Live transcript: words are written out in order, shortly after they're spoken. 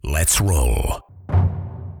Let's roll.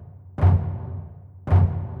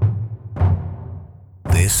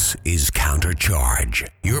 This is Countercharge,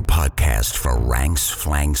 your podcast for ranks,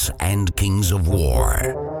 flanks, and kings of war.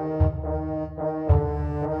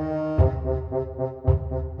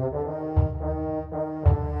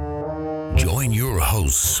 Join your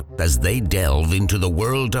hosts as they delve into the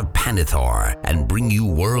world of Panithor and bring you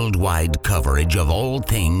worldwide coverage of all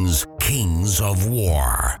things Kings of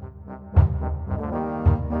War.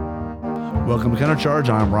 Welcome to Countercharge.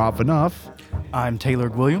 I'm Rob Enough. I'm Taylor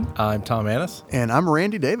William. I'm Tom Annis. And I'm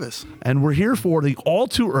Randy Davis. And we're here for the all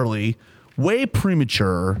too early, way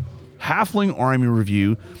premature Halfling Army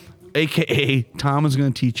review, a.k.a. Tom is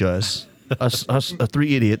going to teach us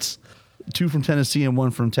three idiots, two from Tennessee and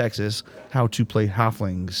one from Texas, how to play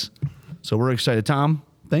Halflings. So we're excited. Tom,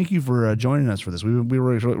 thank you for joining us for this. We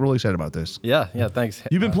were really excited about this. Yeah, thanks.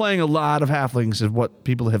 You've been playing a lot of Halflings, is what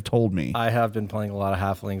people have told me. I have been playing a lot of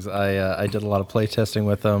Halflings. I did a lot of play testing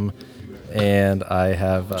with them, and I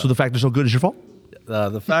have... so the fact they're so good is your fault?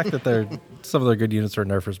 The fact that some of their good units are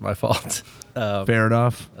nerfed is my fault. Fair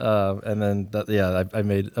enough. And then, I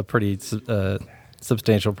made a pretty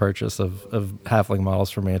substantial purchase of Halfling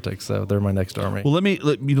models for Mantic, so they're my next army. Well,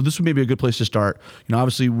 this would maybe a good place to start.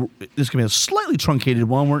 Obviously, this can be a slightly truncated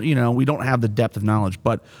one where, we don't have the depth of knowledge,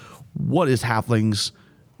 but what is Halflings?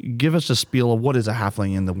 Give us a spiel of what is a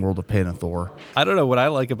Halfling in the world of Panithor. I don't know. What I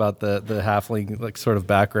like about the Halfling sort of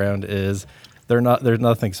background is there's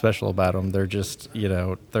nothing special about them. They're just,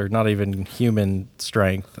 they're not even human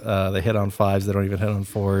strength. They hit on 5s. They don't even hit on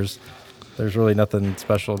 4s. There's really nothing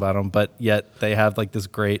special about them, but yet they have like this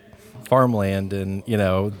great farmland, and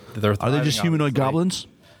they're. Are they just humanoid goblins?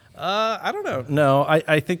 I don't know. No,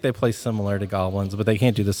 I think they play similar to goblins, but they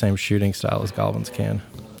can't do the same shooting style as goblins can.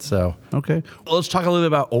 So okay, well, let's talk a little bit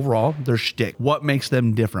about overall their shtick. What makes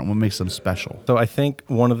them different? What makes them special? So I think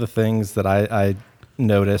one of the things that I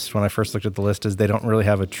noticed when I first looked at the list is they don't really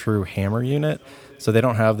have a true hammer unit. So they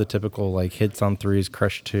don't have the typical like hits on 3s,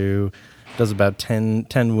 crush 2. Does about 10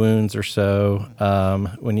 wounds or so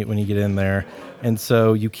when you get in there, and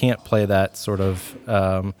so you can't play that sort of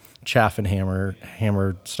chaff and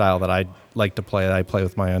hammer style that I like to play. That I play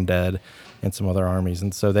with my undead and some other armies,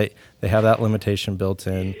 and so they have that limitation built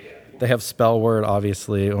in. They have spell word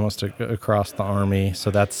obviously almost across the army,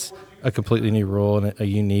 so that's a completely new rule and a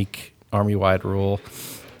unique army-wide rule.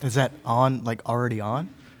 Is that already on?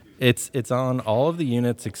 It's on all of the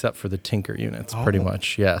units except for the Tinker units, pretty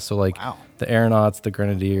much. Yeah, so wow. The Aeronauts, the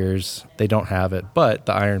Grenadiers, they don't have it. But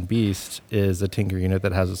the Iron Beast is a Tinker unit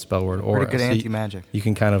that has a spell word aura. Pretty good anti-magic. You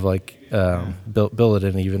can kind of build it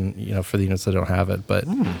in even, for the units that don't have it. But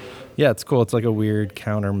yeah, it's cool. It's like a weird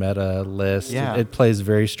counter meta list. Yeah. It plays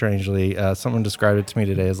very strangely. Someone described it to me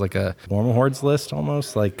today as like a Warm Hordes list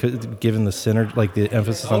almost, given the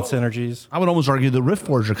emphasis on synergies. I would almost argue the Rift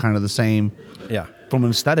Forge are kind of the same. Yeah. From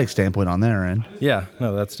an aesthetic standpoint on their end. Yeah,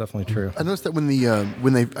 no, that's definitely true. I noticed that when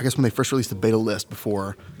they first released the beta list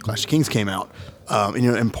before Clash of Kings came out,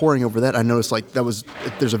 and pouring over that, I noticed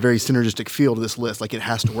there's a very synergistic feel to this list. Like it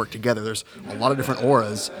has to work together. There's a lot of different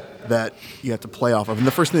auras that you have to play off of. And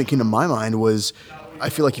the first thing that came to my mind was, I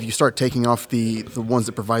feel like if you start taking off the ones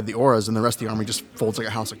that provide the auras, and the rest of the army just folds like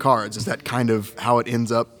a house of cards. Is that kind of how it ends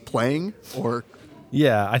up playing, or?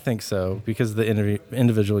 Yeah, I think so, because the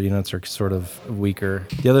individual units are sort of weaker.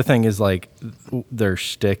 The other thing is their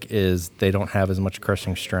shtick is they don't have as much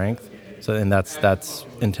crushing strength, and that's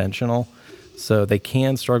intentional. So they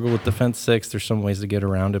can struggle with defense 6. There's some ways to get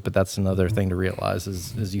around it, but that's another thing to realize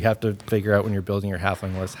is you have to figure out when you're building your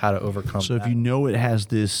Halfling list how to overcome. So that. if you know it has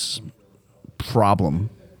this problem,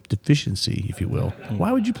 deficiency, if you will,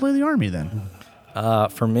 why would you play the army then?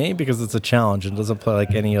 For me, because it's a challenge and doesn't play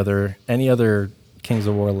like any other Kings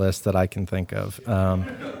of War list that I can think of.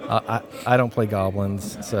 I don't play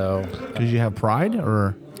goblins, so... Because you have pride,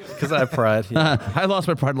 or...? Because I have pride. Yeah. I lost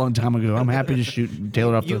my pride a long time ago. I'm happy to shoot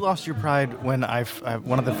Taylor up. You lost your pride when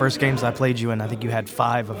one of the first games I played you in, I think you had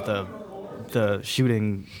 5 of the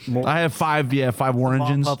shooting... I have 5 war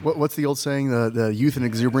engines. What's the old saying? The youth and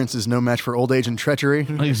exuberance is no match for old age and treachery?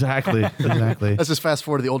 Exactly. Let's just fast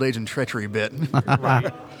forward to the old age and treachery bit.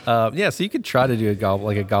 Right. So you could try to do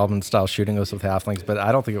a goblin-style shooting list with Halflings, but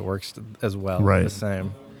I don't think it works as well. Right. The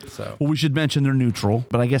same. So. Well, we should mention they're neutral,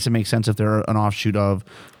 but I guess it makes sense if they're an offshoot of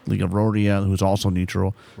League of Rhodia, who's also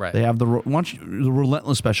neutral. Right. They have the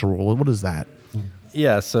Relentless special rule. What is that?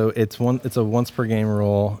 Yeah, so it's a once per game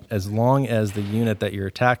rule. As long as the unit that you're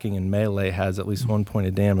attacking in melee has at least 1 point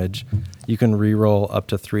of damage, you can re-roll up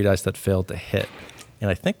to 3 dice that failed to hit. And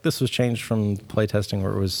I think this was changed from playtesting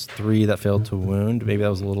where it was 3 that failed to wound. Maybe that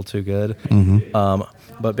was a little too good. Mm-hmm.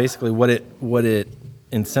 But basically what it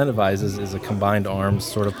incentivizes is a combined arms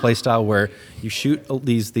sort of playstyle where you shoot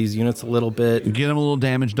these units a little bit. You get them a little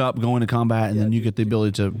damaged up going to combat, and then you get the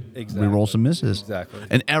ability to reroll some misses. Exactly.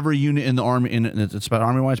 And every unit in the army, it's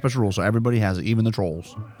army-wide special rules, so everybody has it, even the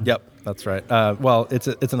trolls. Yep, that's right. Well, it's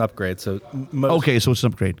an upgrade, so Okay, so it's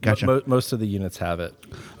an upgrade. Gotcha. Most of the units have it.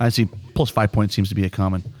 I see. Plus 5 points seems to be a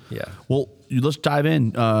common. Yeah. Well, let's dive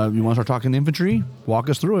in. You want to start talking infantry? Walk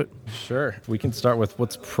us through it. Sure. We can start with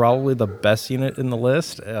what's probably the best unit in the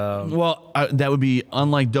list. Well, that would be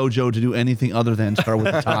unlike Dojo to do anything other than start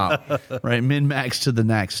with the top, right? Min-max to the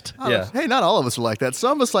next. Yeah. Hey, not all of us are like that.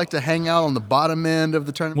 Some of us like to hang out on the bottom end of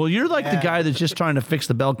the tournament. Well, you're like the guy that's just trying to fix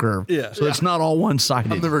the bell curve. Yeah. So it's not all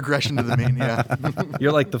one-sided. I'm the regression to the mean, yeah.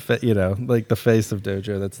 You're like like the face of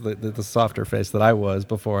Dojo. That's the softer face that I was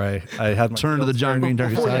before I had my Turn to the John Green dark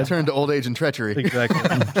Before you side. turn to old age and treachery.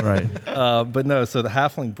 Exactly. Right. But no, so the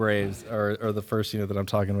Halfling Braves are the first unit that I'm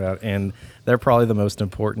talking about, and they're probably the most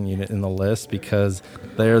important unit in the list because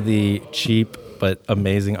they're the cheap but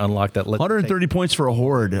amazing unlock that lets 130 points for a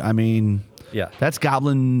horde. I mean, Yeah. that's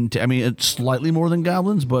goblin. I mean, it's slightly more than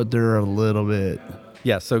goblins, but they're a little bit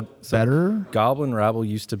Yeah, so better. Goblin Rabble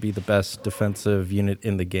used to be the best defensive unit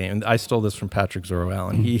in the game. I stole this from Patrick Zoro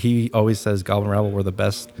Allen. He always says Goblin Rabble were the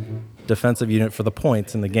best defensive unit for the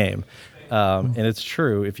points in the game. And it's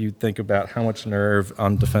true if you think about how much nerve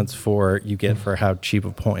on defense 4 you get for how cheap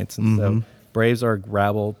of points. And so Braves are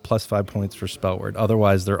Rabble plus 5 points for Spellword.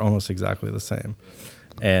 Otherwise, they're almost exactly the same.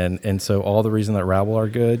 And so all the reason that Rabble are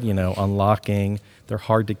good, unlocking, they're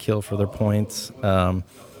hard to kill for their points.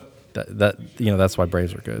 That's why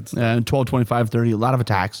Braves are good. So. 12, 25, 30, a lot of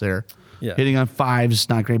attacks there. Yeah. Hitting on 5s is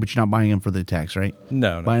not great, but you're not buying them for the attacks, right?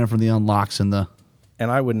 No. Buying them for the unlocks and the... And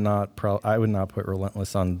I would not put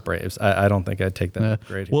Relentless on Braves. I don't think I'd take that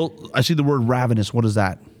grade here. Well, I see the word Ravenous. What is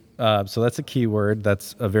that? So that's a keyword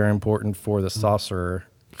that's very important for the Sorcerer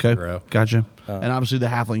hero. Gotcha. And obviously the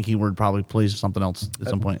Halfling keyword probably plays something else at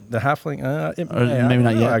some point. The Halfling, maybe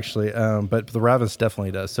not yet. Actually, but the Ravenous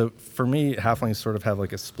definitely does. So for me, Halflings sort of have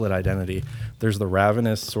like a split identity. There's the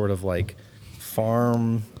Ravenous sort of like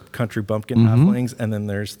farm country bumpkin Halflings, and then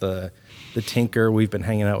there's the Tinker. We've been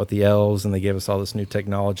hanging out with the elves, and they gave us all this new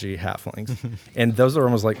technology Halflings, and those are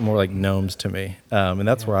almost like more like gnomes to me, and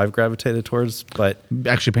that's where I've gravitated towards. But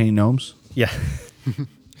Actually painting gnomes? yeah.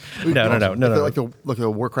 No. Like the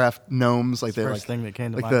Warcraft gnomes, like the First thing that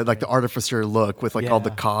came to like mind. the artificer look with like all the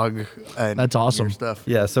Yeah. cog and That's awesome. weird stuff.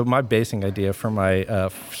 Yeah, so my basing idea for my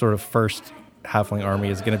sort of first Halfling army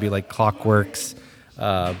is going to be like Clockworks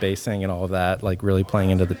basing and all of that, like really playing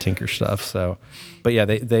into the Tinker stuff. So, but yeah,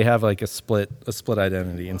 they have like a split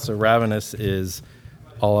identity, and so Ravenous is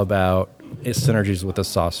all about synergies with the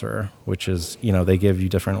Sorcerer, which is they give you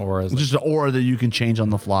different auras. Just an aura that you can change on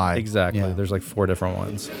the fly. Exactly. Yeah. There's like 4 different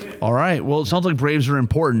ones. All right. Well, it sounds like Braves are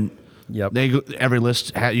important. Yep. Every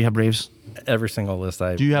list, you have Braves? Every single list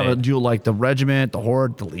I Do you have made. do you like the regiment, the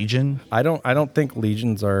horde, the legion? I don't think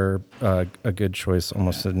legions are a good choice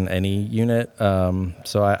almost in any unit.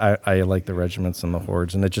 So I like the regiments and the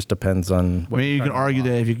hordes, and it just depends on. I mean, you can argue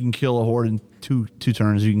that if you can kill a horde in two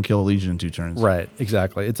turns, you can kill a legion in 2 turns. Right,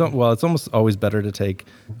 exactly. It's almost always better to take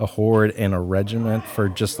a horde and a regiment for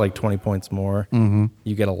just like 20 points more. Mm-hmm.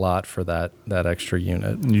 You get a lot for that extra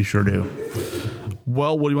unit. You sure do.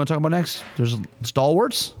 Well, what do you want to talk about next? There's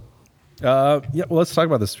stalwarts. Yeah, well, let's talk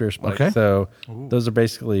about the spear spikes. Okay. So those are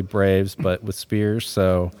basically Braves, but with spears.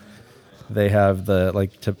 So they have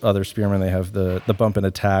to other spearmen, they have the bump in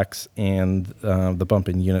attacks and the bump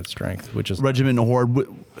in unit strength, which is Regiment and horde.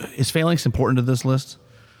 Is Phalanx important to this list?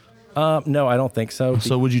 no, I don't think so.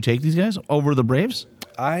 So would you take these guys over the Braves?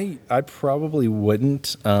 I probably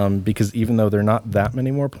wouldn't because even though they're not that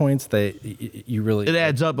many more points, you really It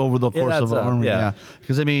adds up over the course adds of an up, army. yeah.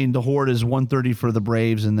 Because I mean, the horde is 130 for the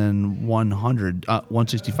Braves and then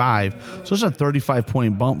 165. So it's a 35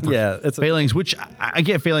 point bump. For Yeah, it's Phalanx, which I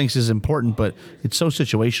get Phalanx is important, but it's so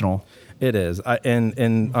situational. It is,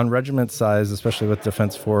 and on regiment size, especially with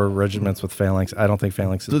defense 4 regiments with Phalanx, I don't think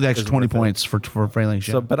Phalanx is Do the extra is 20 worth it. points for Phalanx.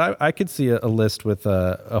 Yeah. So, but I could see a list with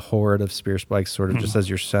a horde of spear spikes, sort of just as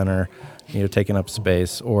your center, taking up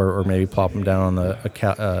space, or maybe plop them down on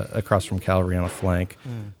across from cavalry on a flank.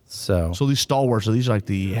 So these stalwarts, are these like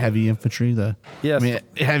the heavy infantry? Yes. I mean,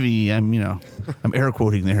 heavy. I'm air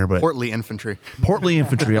quoting there, but Portly infantry. portly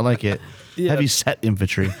infantry. I like it. Yeah. Heavy set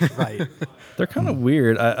infantry. Right. they're kind of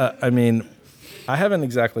weird. I mean, I haven't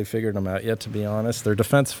exactly figured them out yet, to be honest. They're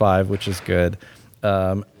defense 5, which is good.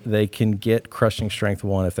 They can get crushing strength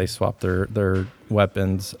 1 if they swap their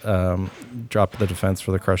weapons, drop the defense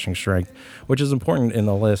for the crushing strength, which is important in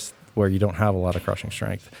the list where you don't have a lot of crushing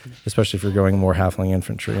strength, especially if you're going more halfling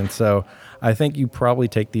infantry. And so I think you probably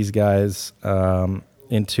take these guys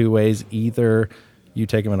in two ways. Either you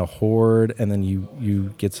take them in a horde, and then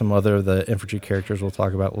you get some other of the infantry characters we'll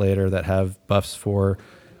talk about later that have buffs for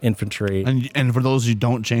infantry. And for those who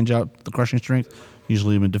don't change out the crushing strength,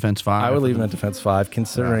 usually leave them in defense 5. I would leave them in defense 5,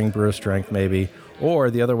 considering brew strength maybe. Or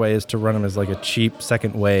the other way is to run them as like a cheap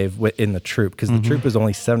second wave in the troop, because the troop is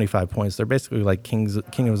only 75 points. They're basically like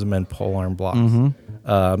Kingdoms of Men polearm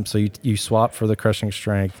blocks. So you swap for the crushing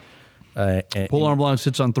strength. Polearm block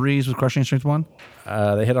sits on 3s with crushing strength 1.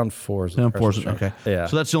 They hit on 4s. They're on 4s. Okay. Yeah.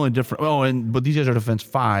 So that's the only difference. Oh, but these guys are defense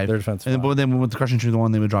 5. They're defense And 5. but then with the crushing strength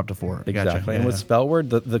 1, they would drop to 4. Exactly. Gotcha. And with Spellward,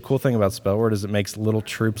 the cool thing about Spellward is it makes little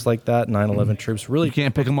troops like that, 9/11 troops, really. You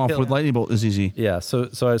can't pick them off with lightning bolt as easy. Yeah. So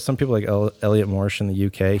as some people like Elliot Morris in the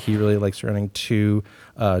UK, he really likes running 2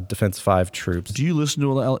 defense 5 troops. Do you listen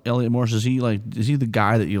to Elliot Morris? Is he the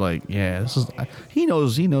guy that you like? Yeah, he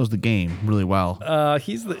knows the game really well.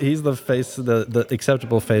 He's the face, the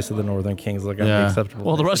acceptable face of the Northern Kings. Like, I'm the acceptable.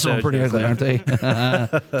 Well, the rest of them are pretty ugly, aren't they?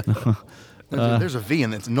 There's a V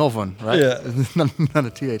in it. It's Novon, right? Yeah. not a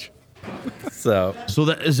TH. So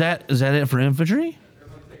Is that it for infantry?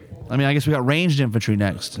 I mean, I guess we got ranged infantry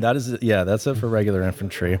next. that's it for regular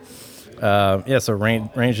infantry. So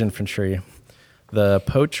ranged infantry. The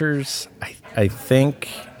poachers, I think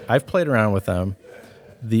I've played around with them.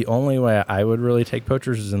 The only way I would really take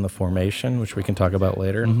poachers is in the formation, which we can talk about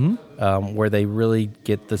later, where they really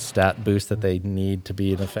get the stat boost that they need to be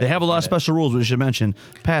an effective. They have a lot of unit. special rules, we should mention.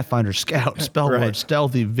 Pathfinder, Scout, Spellward, Right.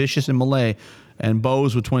 Stealthy, Vicious, and Melee, and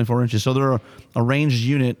bows with 24 inches. So they're a ranged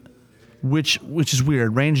unit, which is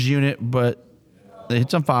weird. Ranged unit, but they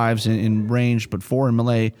hit some 5s in range, but 4 in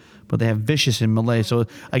Melee, but they have Vicious in Melee. So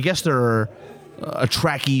I guess they're a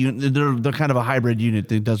tracky unit. They're kind of a hybrid unit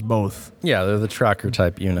that does both. Yeah, they're the tracker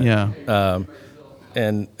type unit. Yeah.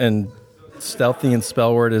 And stealthy and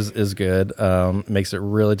spellword is good. Makes it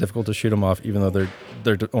really difficult to shoot them off, even though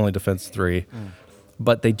they're only defense 3.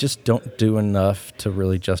 But they just don't do enough to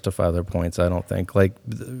really justify their points, I don't think. Like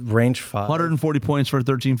range 5. 140 points for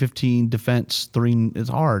 13-15 defense 3 is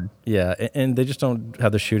hard. Yeah, and they just don't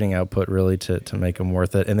have the shooting output really to make them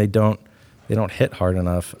worth it, and they don't hit hard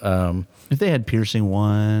enough. If they had piercing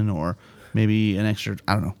 1 or maybe an extra,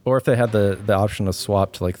 I don't know. Or if they had the option to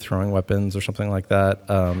swap to like throwing weapons or something like that,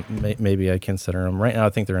 maybe I'd consider them. Right now, I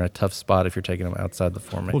think they're in a tough spot if you're taking them outside the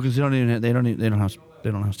formation. Well, because they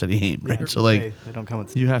don't have steady aim, right? So like they don't come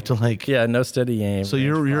with. you have to like Yeah, no steady aim. So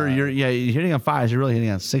you're hitting on 5s. You're really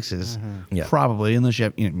hitting on 6s, Yeah. probably, unless you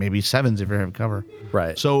have maybe 7s if you're having cover.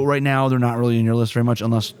 Right. So right now they're not really in your list very much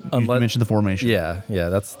unless you mention the formation. Yeah,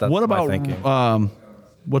 that's What my about thinking.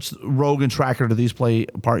 what's Rogue and Tracker? Do these play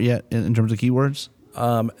a part yet in terms of keywords?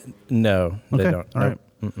 No, Okay. they don't. All right.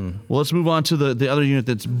 Well, let's move on to the other unit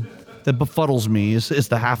that befuddles me is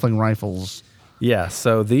the Halfling Rifles. Yeah,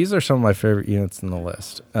 so these are some of my favorite units in the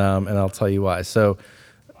list, and I'll tell you why. So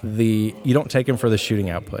you don't take them for the shooting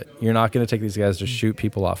output. You're not going to take these guys to shoot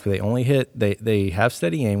people off. They only hit. They have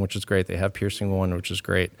steady aim, which is great. They have piercing 1, which is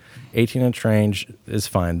great. 18-inch range is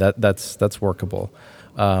fine. That's workable.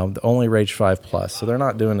 Only rage 5+, so they're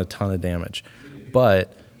not doing a ton of damage.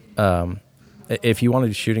 But if you want to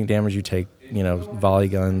do shooting damage, you take volley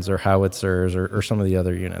guns or howitzers or some of the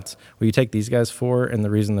other units. What you take these guys for, and the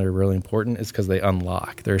reason they're really important is because they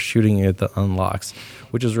unlock. They're a shooting unit that unlocks,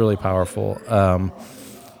 which is really powerful.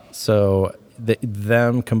 So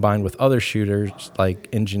them combined with other shooters like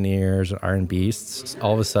engineers and iron beasts,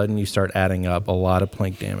 all of a sudden you start adding up a lot of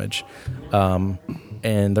plank damage.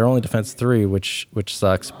 And they're only defense 3, which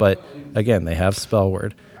sucks. But again, they have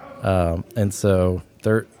spellword, and so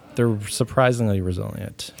they're surprisingly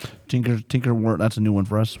resilient. Tinker word. That's a new one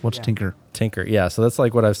for us. What's Tinker? Tinker, yeah. So that's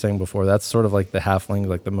like what I was saying before. That's sort of like the halflings,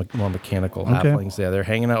 like the more mechanical halflings. Yeah, they're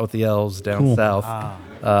hanging out with the elves down south,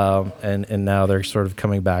 and now they're sort of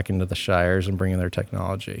coming back into the shires and bringing their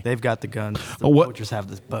technology. They've got the guns. The what- poachers have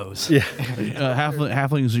the bows. Yeah,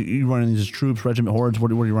 Halflings. You running these as troops, regiment, hordes. What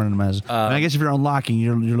are you running them as? And I guess if you're unlocking,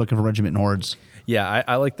 you're looking for regiment and hordes. yeah.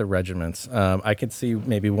 I like the regiments. I could see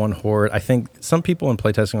maybe one horde. I think some people in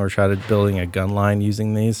playtesting were trying to building a gun line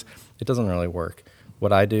using these. It doesn't really work.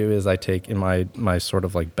 What I do is I take in my sort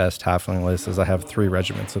of like best halfling list is I have 3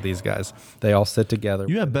 regiments of these guys. They all sit together.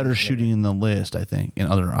 You have better shooting in the list, I think, and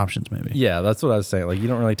other options maybe. Yeah, that's what I was saying. Like, you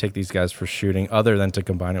don't really take these guys for shooting other than to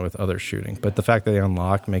combine it with other shooting. But the fact that they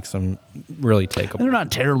unlock makes them really takeable. And they're not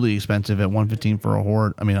terribly expensive at 115 for a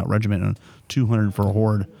horde. I mean, a regiment and 200 for a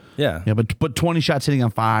horde. Yeah. Yeah, but 20 shots hitting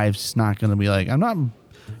on 5s is not going to be like, I'm not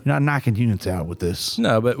you're not knocking units out with this.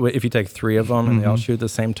 No, but if you take 3 of them and they all shoot the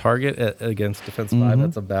same target against defense 5,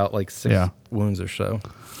 that's about like 6 wounds or so.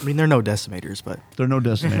 I mean, they're no decimators, but There are no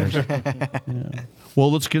decimators. Yeah.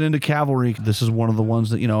 Well, let's get into cavalry. This is one of the ones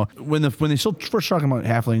that, when they still first talking about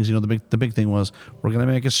halflings, the big thing was we're going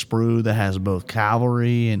to make a sprue that has both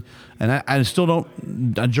cavalry and I still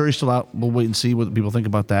don't. A jury's still out. We'll wait and see what people think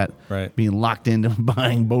about that. Right. Being locked into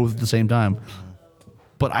buying both at the same time.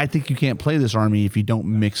 But I think you can't play this army if you don't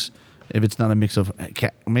mix. If it's not a mix of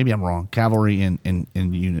maybe I'm wrong. Cavalry and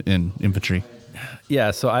infantry.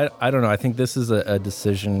 Yeah, so I don't know. I think this is a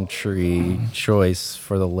decision tree choice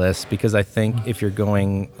for the list because I think if you're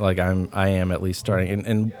going like I am at least starting.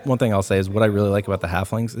 And one thing I'll say is what I really like about the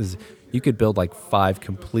halflings is you could build like 5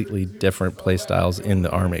 completely different play styles in the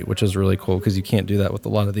army, which is really cool because you can't do that with a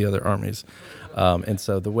lot of the other armies. And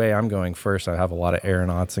so the way I'm going first, I have a lot of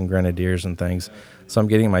aeronauts and grenadiers and things. So I'm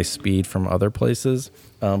getting my speed from other places,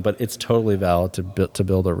 but it's totally valid to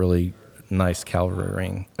build a really nice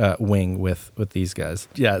cavalry wing with these guys.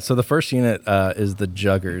 Yeah, so the first unit is the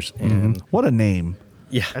Juggers. And What a name.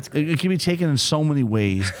 yeah, It can be taken in so many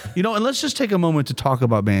ways. And let's just take a moment to talk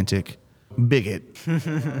about Mantic. Bigot.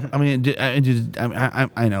 I mean,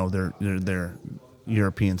 I know they're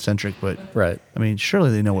European centric, but right. I mean,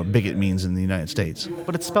 surely they know what bigot means in the United States.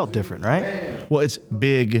 but it's spelled different, right? Well, it's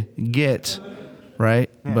big get, right?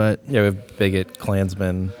 But Yeah, we have bigot,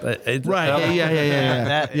 Klansman. right,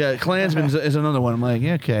 yeah. Yeah, Klansman is another one. I'm like,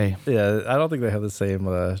 yeah, okay. Yeah, I don't think they have the same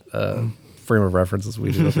frame of reference as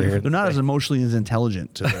we do over here. They're not as emotionally as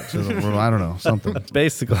intelligent to the world. I don't know, something.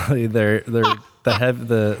 Basically, they're the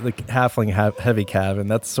halfling heavy cav, and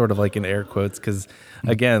that's sort of like in air quotes because,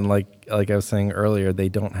 again, like I was saying earlier, they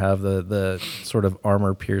don't have the sort of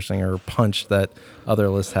armor piercing or punch that other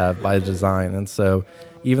lists have by design, and so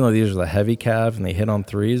even though these are the heavy cav and they hit on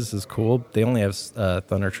 3s is cool, they only have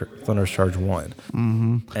Thunder's Charge 1.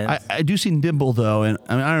 Mm-hmm. And I do see Nimble though, and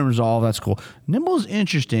I mean Iron Resolve. That's cool. Nimble's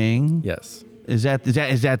interesting. yes. Is that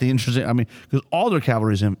the interesting? I mean, because all their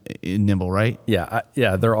cavalry is in nimble, right? Yeah,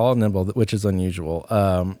 they're all nimble, which is unusual.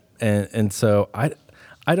 And so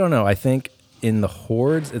I don't know. I think in the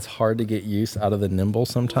hordes, it's hard to get use out of the nimble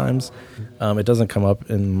sometimes. It doesn't come up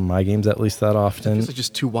in my games at least that often. It's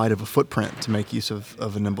just too wide of a footprint to make use of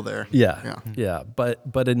a nimble there. Yeah.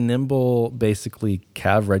 But a nimble, basically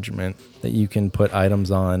cav regiment that you can put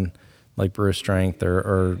items on, like Brew of Strength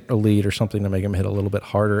or Elite or something to make them hit a little bit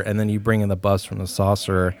harder, and then you bring in the buffs from the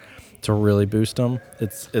Sorcerer to really boost them.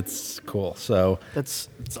 It's cool. So It's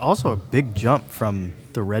also a big jump from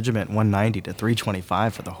the regiment 190 to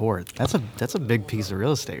 325 for the horde. That's a big piece of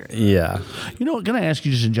real estate. Right? yeah, Can I ask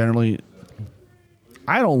you just in generally?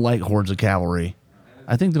 I don't like hordes of cavalry.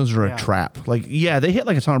 I think those are a trap. Like, yeah, they hit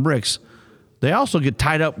like a ton of bricks. They also get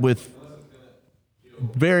tied up with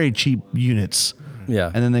very cheap units.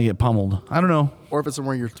 yeah. And then they get pummeled. I don't know. Or if it's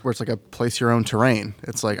somewhere where it's like a place your own terrain.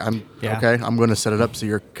 It's like I'm Yeah. going to set it up so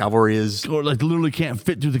your cavalry is Or like literally can't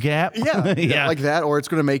fit through the gap. yeah, like that, or it's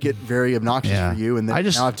going to make it very obnoxious Yeah. for you. And then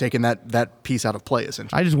now I've taken that piece out of play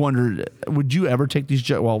essentially. I just wondered, would you ever take these?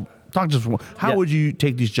 Talk to us. How Yeah. would you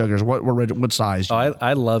take these juggers? What size? Oh,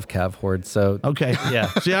 I love cav horde. So Okay. Yeah.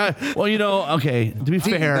 See, okay. To be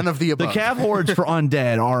fair, none of the above. cav hordes for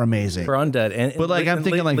undead are amazing. for undead, and But, like, I'm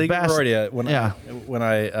thinking, like, League of best- Erodia, when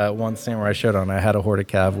I won Samurai Showdown, I had a horde of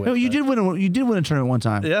cav. With, No, you did win. You did win a tournament one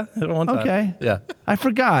time. Yeah, one time. Okay. Yeah. I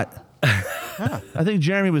forgot. I think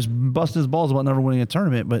Jeremy was busting his balls about never winning a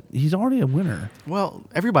tournament, but he's already a winner. Well,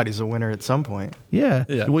 everybody's a winner at some point. Yeah.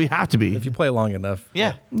 Yeah. Well, you have to be. If you play long enough.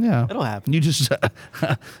 Yeah. Yeah. It'll happen. You just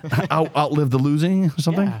outlive the losing or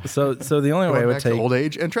something? Yeah. So the only way I Going would back to take old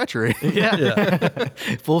age and treachery.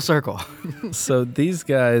 Full circle. so these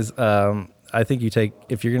guys. I think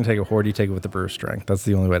if you're going to take a horde, you take it with the Brew of Strength. That's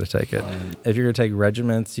the only way to take it. If you're going to take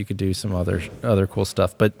regiments, you could do some other cool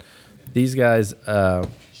stuff. But these guys,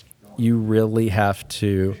 you really have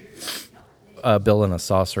to build in a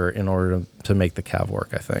saucer in order to make the cav work,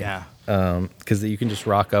 I think. Yeah. Because you can just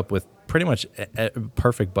rock up with pretty much a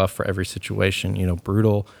perfect buff for every situation.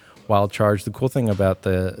 Brutal, wild charge. The cool thing about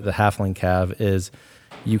the halfling cav is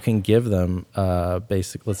you can give them up to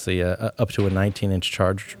a 19-inch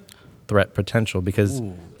charge threat potential because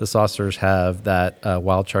the saucers have that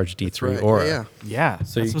wild charge D3 right. aura. Yeah. Yeah.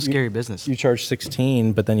 So that's some scary business. You charge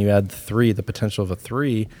 16, but then you add 3, the potential of a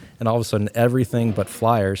 3, and all of a sudden everything but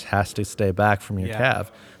flyers has to stay back from your cav.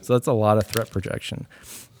 So that's a lot of threat projection.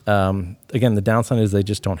 Again, the downside is they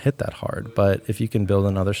just don't hit that hard. But if you can build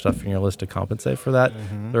in other stuff in your list to compensate for that,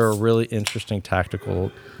 they're a really interesting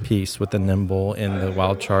tactical piece with the nimble and the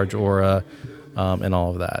wild charge aura and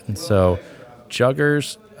all of that. And so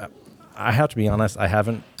Juggers, I have to be honest, I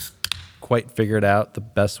haven't quite figured out the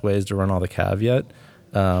best ways to run all the cav yet.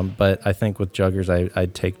 But I think with Juggers,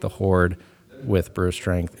 I'd take the Horde with Brew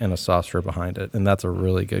Strength and a Sorcerer behind it, and that's a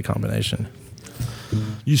really good combination.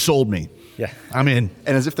 You sold me. Yeah. I'm in.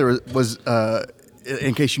 And as if there was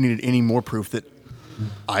in case you needed any more proof that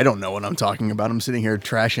I don't know what I'm talking about. I'm sitting here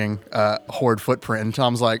trashing Horde footprint, and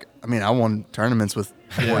Tom's like, I mean, I won tournaments with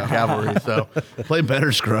Horde cavalry, so Play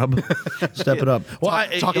better, scrub. Step it up. Well,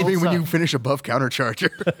 talk to me when you finish above countercharger.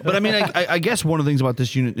 But I mean, I guess one of the things about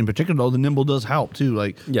this unit in particular, though, the nimble does help too.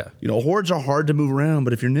 Like, Yeah. Hordes are hard to move around,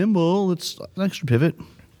 but if you're nimble, it's an extra pivot.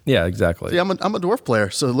 Yeah, exactly. See, I'm a dwarf player,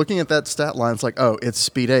 so looking at that stat line, it's like, oh, it's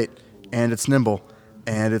speed 8, and it's nimble,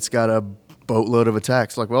 and it's got a boatload of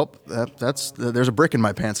attacks. Like, well, there's a brick in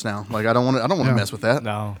my pants now. Like, I don't want to mess with that.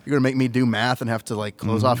 No. You're gonna make me do math and have to like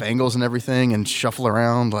close off angles and everything and shuffle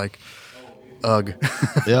around. Like, ugh.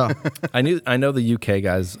 Yeah. I know the UK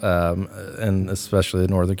guys, and especially the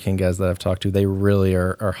Northern King guys that I've talked to, they really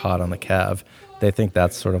are hot on the cav. They think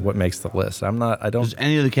that's sort of what makes the list. I don't. Does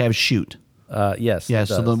any of the calves shoot? Yes. Yeah, it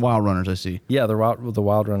so does. the wild runners, I see. Yeah, the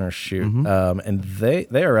wild runners shoot, and they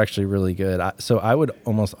are actually really good. So I would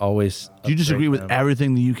almost always. Do you disagree with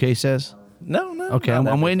everything the UK says? No. Okay, not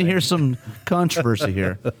I'm waiting to everything. hear some controversy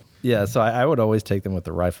here. Yeah, so I would always take them with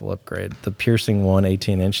the rifle upgrade. The piercing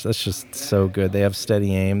 18-inch, that's just so good. They have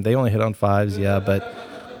steady aim. They only hit on 5s, yeah,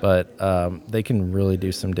 but they can really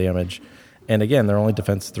do some damage. And again, they're only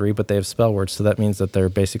defense 3, but they have spell words, so that means that they're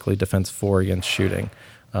basically defense 4 against shooting,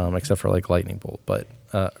 except for like lightning bolt. But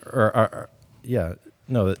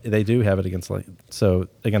no, they do have it against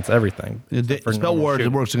against everything. For Spell normal word, it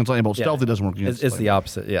shooting. works against lightning bolt. Yeah. Stealthy doesn't work against It's the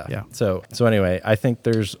opposite, yeah. Yeah. So anyway, I think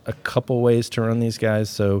there's a couple ways to run these guys.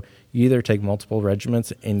 So you either take multiple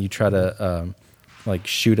regiments and you try to like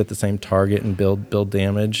shoot at the same target and build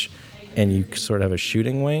damage, and you sort of have a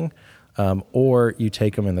shooting wing, or you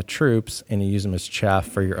take them in the troops and you use them as chaff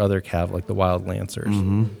for your other cav, like the Wild Lancers,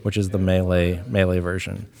 which is the melee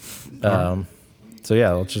version. So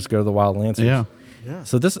yeah, let's just go to the Wild Lancers. Yeah.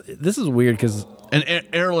 So this is weird because. And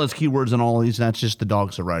arrowless keywords on all of these, that's just the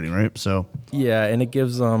dogs are riding, right? So Yeah, and it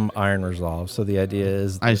gives them Iron Resolve. So the idea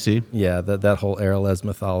is, I see. Yeah, that whole Arrowless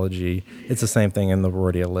mythology. It's the same thing in the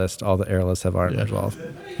Rordia list. All the Arrowless have Iron Resolve.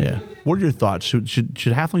 Yeah. What are your thoughts? Should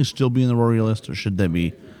halflings still be in the Rory list, or should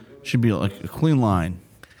be like a clean line?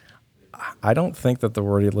 I don't think that the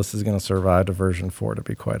Rordia list is going to survive to version 4, to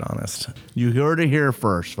be quite honest. You heard it here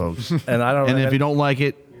first, folks. And I don't. And if you don't like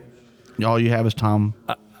it, all you have is Tom.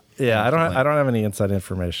 Yeah, I don't have any inside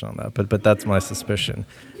information on that, but that's my suspicion.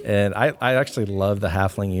 And I actually love the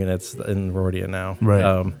halfling units in Rordia now.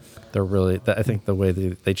 Right. They're really. I think the way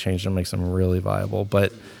they changed them makes them really viable.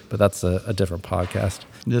 But that's a different podcast.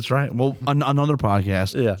 That's right. Well, another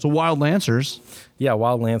podcast. Yeah. So Wild Lancers. Yeah,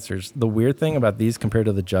 Wild Lancers. The weird thing about these compared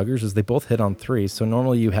to the Juggers is they both hit on 3s. So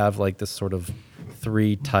normally you have like this sort of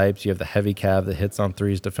 3 types. You have the heavy cav that hits on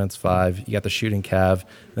 3s, defense 5. You got the shooting cav,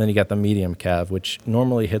 and then you got the medium cav, which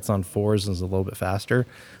normally hits on 4s and is a little bit faster.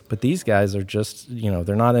 But these guys are just,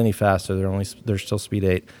 they're not any faster. They're still speed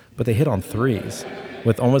 8, but they hit on 3s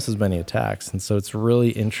with almost as many attacks. And so it's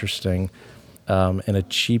really interesting in a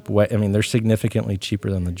cheap way. I mean, they're significantly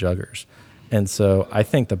cheaper than the Juggers. And so I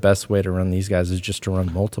think the best way to run these guys is just to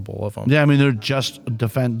run multiple of them. Yeah, I mean they're just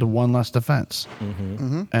the one less defense,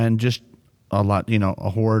 and just a lot. A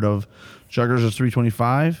horde of Juggers is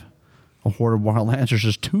 325. A horde of Wild Lancers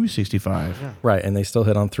is 265. Yeah, Right, and they still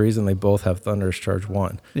hit on 3s, and they both have Thunderous Charge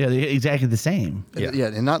 1. they're exactly the same. Yeah,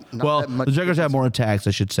 and not Well, that much the Juggers have difference. more attacks,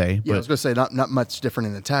 I should say. Yeah, I was But, going to say not much different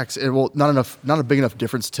in attacks. Not a big enough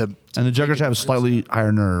difference to. and the Juggers have a slightly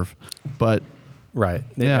higher nerve, but Right,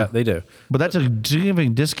 Yeah. they do. but that's a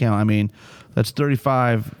significant discount. I mean, that's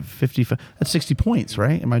 35, 55. That's 60 points,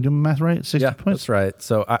 right? Am I doing math right? 60 Yeah, points. that's right.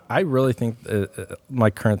 So I really think my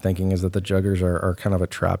current thinking is that the Juggers are kind of a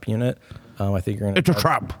trap unit. I think you're going to. It's a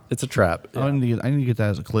trap. It's a trap. I need to get that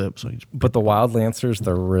as a clip. So But the Wild Lancers,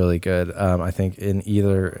 they're really good. I think in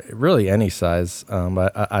either, really any size.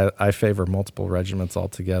 But I favor multiple regiments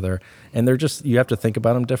altogether. And they're just, you have to think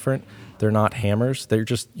about them different. They're not hammers. They're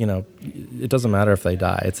just, it doesn't matter if they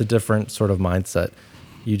die. It's a different sort of mindset.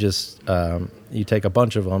 You just, you take a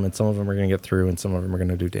bunch of them, and some of them are going to get through, and some of them are going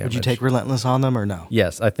to do damage. Would you take Relentless on them or no?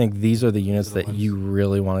 Yes, I think these are the units that you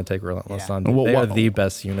really want to take Relentless Yeah. on. Well, They are what- the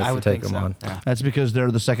best units I to would take think them so. on. Yeah. that's because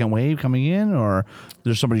they're the second wave coming in, or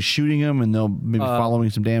there's somebody shooting them and they'll maybe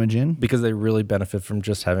following some damage in. Because they really benefit from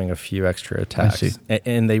just having a few extra attacks. see.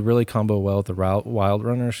 And they really combo well with the Wild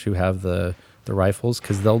Runners who have the rifles,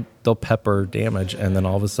 because they'll pepper damage, and then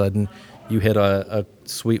all of a sudden you hit a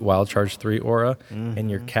sweet Wild Charge 3 aura, and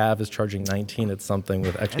your Cav is charging 19 at something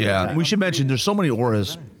with extra Yeah, attack. we should mention there's so many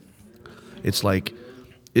auras. It's like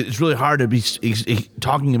it's really hard to be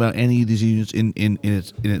talking about any of these units in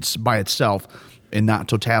its by itself and not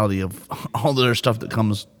totality of all the other stuff that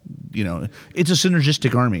comes. It's a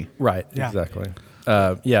synergistic army. Right, exactly.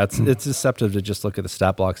 It's deceptive to just look at the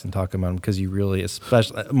stat blocks and talk about them because you really,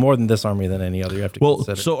 especially more than this army than any other, you have to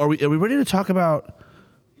consider. So are we ready to talk about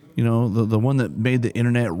the one that made the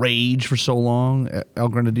internet rage for so long, El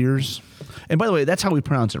Grenadiers? And by the way, that's how we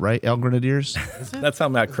pronounce it, right? El Grenadiers. That's how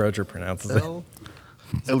Matt Croger pronounces it.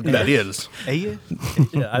 That is. Yeah.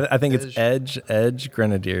 Yeah, I think it's Edge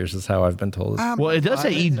Grenadiers is how I've been told. Well, it does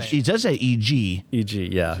say it does say EG. EG,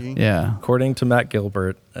 yeah. Yeah. According to Matt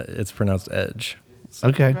Gilbert, it's pronounced Edge.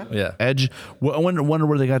 Okay. Yeah. Edge. I wonder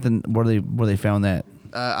where they got where they found that.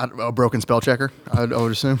 A broken spell checker, I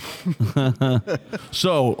would assume.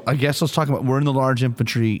 So I guess let's talk about. We're in the large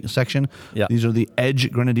infantry section. Yeah. These are the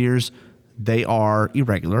Edge Grenadiers. They are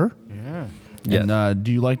irregular. Yeah. And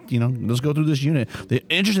do you like, let's go through this unit.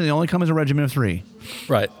 Interesting, they only come as a regiment of 3.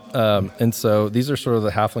 Right. And so these are sort of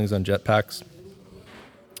the halflings on jetpacks.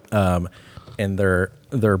 And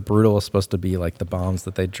their brutal is supposed to be like the bombs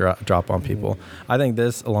that they drop on people. I think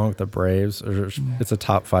this, along with the Braves, it's a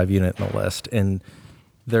top 5 unit in the list. And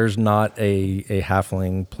there's not a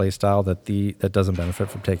halfling playstyle that doesn't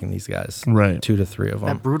benefit from taking these guys. Right. 2 to 3 of them.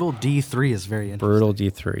 That brutal D3 is very interesting. Brutal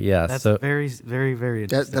D3, yeah. That's so very, very, very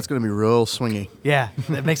interesting. That's going to be real swingy. Yeah,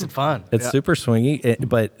 that makes it fun. it's super swingy,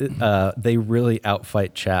 but they really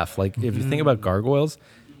outfight chaff. Like if you think about gargoyles,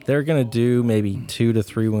 they're going to do maybe 2 to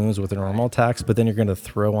 3 wounds with their normal attacks, but then you're going to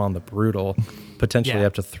throw on the brutal, potentially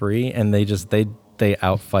up to 3, and they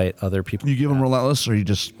outfight other people. You give them relentless, or you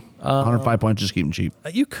just 105 points, just keep them cheap.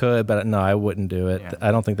 You could, but no, I wouldn't do it. Yeah.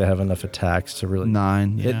 I don't think they have enough attacks to really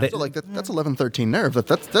 9. Yeah. They- So like that's 11-13 nerve.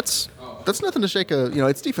 That's nothing to shake a.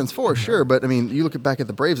 It's defense 4, sure, but I mean, you look back at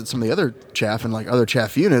the Braves at some of the other chaff and like other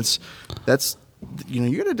chaff units. That's you're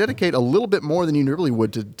going to dedicate a little bit more than you normally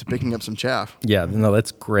would to picking up some chaff. Yeah, no,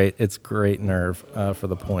 that's great. It's great nerve for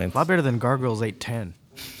the points. A lot better than Gargoyles 810.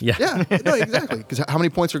 Yeah. Yeah, no, exactly. Because how many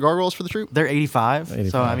points are gargoyles for the troop? They're 85, so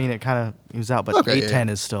 85. I mean it kind of evens out, but Okay, 810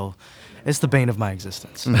 is still, it's the bane of my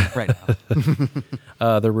existence right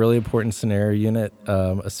now. The really important scenario unit,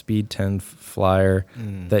 a speed 10 flyer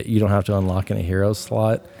that you don't have to unlock in a hero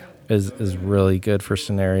slot, is really good for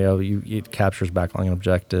scenario. It captures backline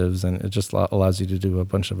objectives, and it just allows you to do a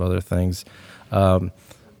bunch of other things.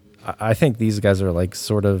 I think these guys are like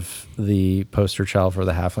sort of the poster child for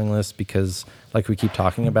the halfling list because, like we keep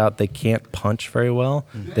talking about, they can't punch very well.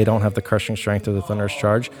 They don't have the crushing strength of the Thunderous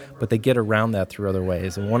Charge, but they get around that through other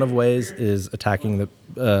ways. And one of the ways is attacking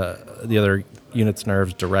the other unit's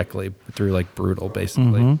nerves directly through like brutal,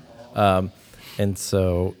 basically. And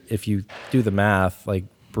so if you do the math, like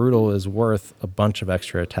brutal is worth a bunch of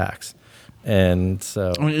extra attacks. And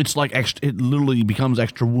so I mean, it's like it literally becomes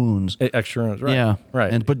extra wounds. extra wounds, right? Yeah,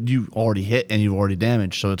 right. But you already hit and you've already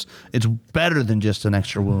damaged, so it's better than just an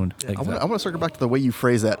extra wound. I want to circle back to the way you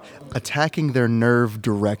phrase that: attacking their nerve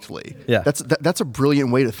directly. Yeah. that's a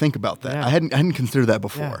brilliant way to think about that. Yeah. I hadn't considered that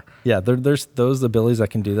before. Yeah, there's those abilities that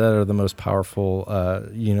can do that are the most powerful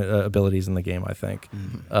unit abilities in the game, I think.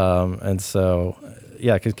 And so,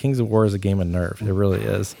 yeah, because Kings of War is a game of nerve. It really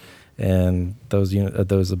is, and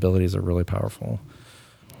those abilities are really powerful.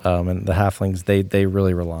 And the halflings, they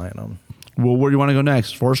really rely on them. Well, where do you want to go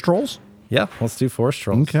next? Forest Trolls? Yeah, let's do Forest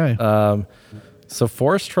Trolls. Okay. So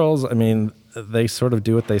Forest Trolls, I mean, they sort of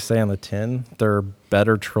do what they say on the tin. They're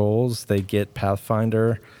better trolls. They get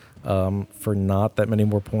Pathfinder for not that many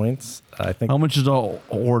more points. I think. How much is a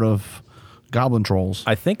horde of Goblin Trolls?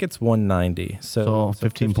 I think it's 190. So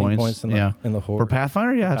 15 points. in the horde. For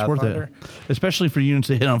Pathfinder, yeah, it's worth it. Pathfinder? Especially for units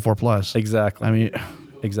that hit on 4+. Exactly. I mean,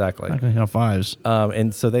 exactly. not gonna hit on 5s.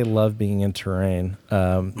 And so they love being in terrain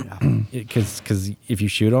because if you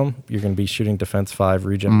shoot them, you're going to be shooting defense 5,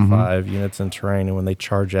 regen 5 units in terrain, and when they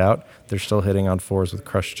charge out, they're still hitting on 4s with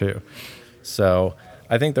crush 2. So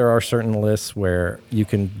I think there are certain lists where you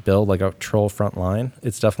can build like a troll front line.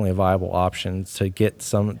 It's definitely a viable option to get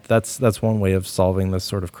some. That's one way of solving this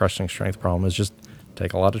sort of crushing strength problem is just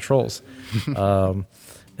take a lot of trolls.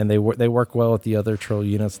 And they work well with the other troll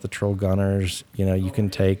units, the troll gunners. You know, you can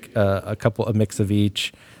take a mix of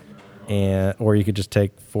each, or you could just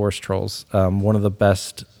take forest trolls. One of the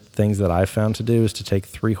best things that I found to do is to take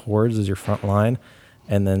 3 hordes as your front line,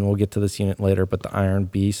 And then we'll get to this unit later, but the Iron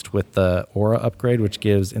Beast with the Aura upgrade, which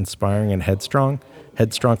gives Inspiring and Headstrong.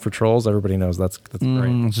 Headstrong for trolls, everybody knows that's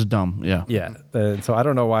great. It's just dumb. Yeah. Yeah. So I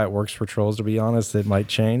don't know why it works for trolls, to be honest. It might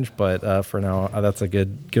change, but for now, that's a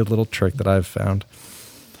good little trick that I've found.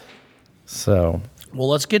 So, Well,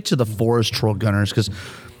 let's get to the Forest Troll Gunners because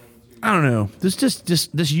I don't know.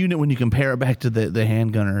 This unit, when you compare it back to the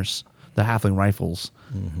handgunners, the Halfling rifles,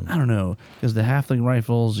 I don't know, because the Halfling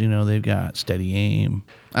rifles, they've got steady aim.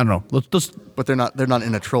 I don't know. Let's But they're not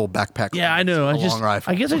in a troll backpack. yeah, I know. It's a long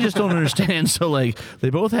rifle. I guess I just don't understand. So like they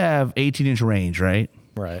both have 18-inch range, right?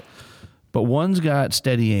 right. But one's got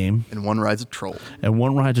steady aim and one rides a troll. and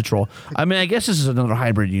one rides a troll. I mean, I guess this is another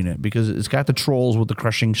hybrid unit because it's got the trolls with the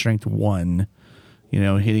crushing strength 1,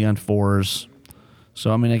 hitting on 4s.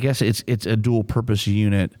 So I mean, I guess it's a dual purpose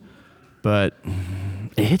unit, but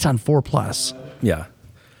it hits on 4+. Yeah.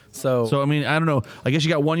 So I mean, I don't know. I guess you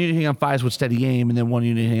got one unit hitting on 5s with steady aim, and then one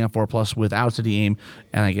unit hitting on 4+ without steady aim.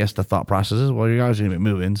 And I guess the thought process is, well, you're always going to be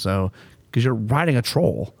moving, so because you're riding a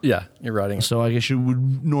troll. Yeah, you're riding. So I guess you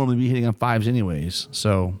would normally be hitting on 5s anyways.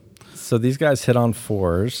 So These guys hit on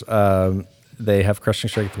 4s. They have crushing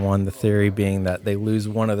strength 1. The theory being that they lose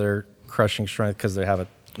one of their crushing strength because they have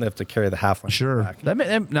to carry the halfling. sure,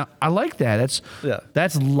 back. now I like that.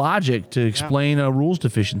 That's logic to explain a rules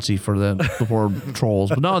deficiency for the poor trolls.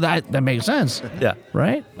 But no, that makes sense. Yeah.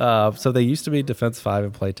 Right. So they used to be Defense 5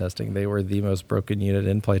 in playtesting. They were the most broken unit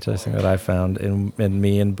in playtesting that I found, and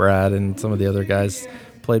me and Brad and some of the other guys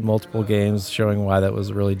played multiple games showing why that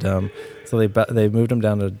was really dumb. So they moved them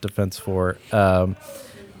down to Defense 4.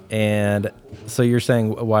 And so you're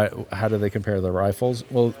saying how do they compare the rifles?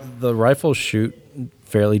 Well, the rifles shoot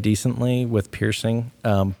fairly decently with piercing,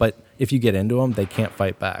 but if you get into them, they can't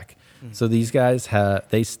fight back. So these guys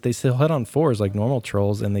they still hit on 4s like normal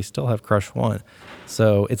trolls, and they still have crush 1.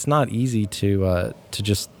 So it's not easy to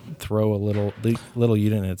just throw a little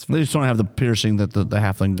unit in its. They just don't have the piercing that the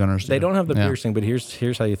halfling gunners do. They don't have the Yeah. piercing, but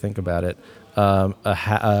here's how you think about it.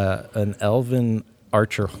 An elven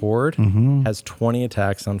archer horde has 20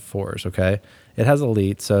 attacks on 4s, okay? It has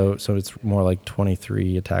elite, so it's more like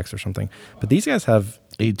 23 attacks or something. But these guys have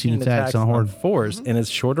 18 attacks on horde. 4s, and it's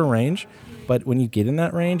shorter range. But when you get in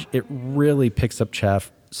that range, it really picks up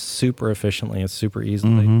chaff super efficiently and super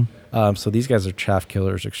easily. So these guys are chaff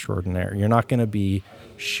killers extraordinaire. You're not going to be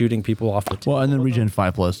shooting people off the tip. Well, and then regen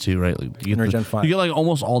 5+ too, right? Like you get Regen 5. You get like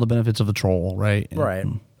almost all the benefits of the troll, right? Right.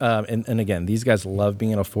 And again, these guys love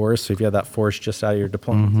being in a forest. So if you have that forest just out of your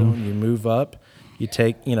deployment zone, you move up, you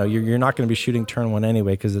take, you're not going to be shooting turn 1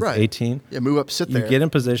 anyway because it's Right. 18. Yeah, move up, sit You there. get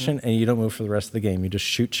in position and you don't move for the rest of the game. You just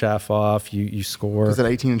shoot chaff off. You score. Because that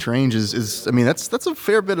 18-inch range is I mean, that's a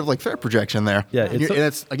fair bit of like fair projection there. Yeah, and it's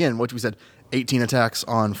it's again what we said, 18 attacks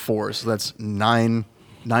on 4s. So that's nine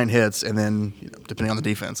hits, and then depending on the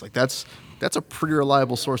defense, like that's a pretty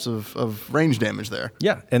reliable source of range damage there.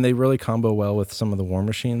 Yeah, and they really combo well with some of the war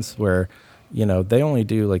machines where, they only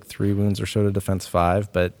do like 3 wounds or so to defense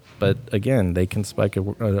 5, but again, they can spike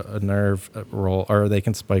a nerve roll, or they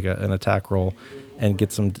can spike an attack roll and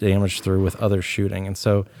get some damage through with other shooting. And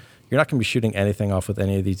so you're not going to be shooting anything off with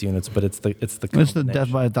any of these units, but it's the It's the combination.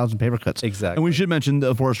 death by 1,000 paper cuts. Exactly. And we should mention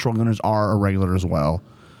the Forest Troll Gunners are irregular as well.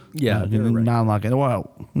 Yeah, they're irregular. Not like it.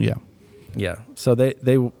 Well, yeah. Yeah, so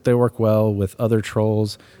they work well with other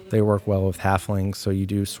trolls. They work well with halflings. So you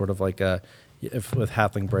do sort of like if with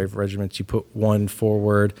halfling brave regiments, you put one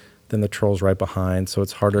forward, then the trolls right behind. So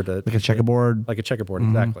it's harder to Like a checkerboard. like a checkerboard,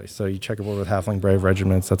 exactly. So you checkerboard with halfling brave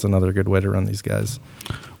regiments. That's another good way to run these guys.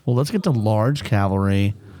 Well, let's get to large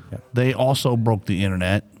cavalry. Yeah. They also broke the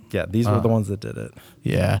internet. Yeah, these were the ones that did it.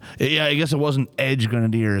 Yeah. Yeah, I guess it wasn't Edge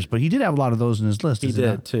Grenadiers, but he did have a lot of those in his list. He does he did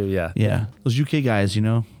not? too. Yeah. Yeah. Those UK guys, they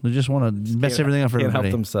just want to mess everything up for Can't everybody.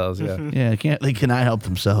 help themselves. Yeah. Yeah, they cannot help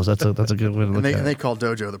themselves. That's a good way to look And at it. they call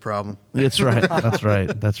Dojo the problem. That's right. That's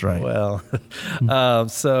right. That's right. Well,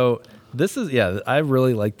 so this is I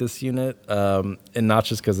really like this unit, and not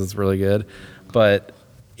just because it's really good, but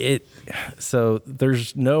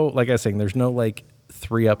there's no, like I was saying, there's no like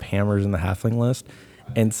 3-up hammers in the halfling list,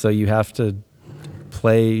 and so you have to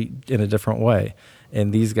play in a different way,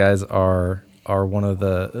 and these guys are one of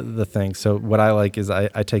the things. So what I like is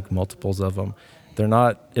I take multiples of them. They're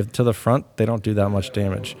not, if to the front, they don't do that much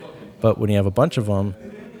damage, but when you have a bunch of them,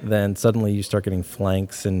 then suddenly you start getting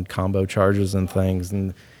flanks and combo charges and things,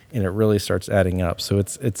 and it really starts adding up. So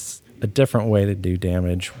it's a different way to do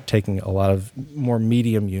damage, taking a lot of more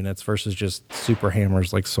medium units versus just super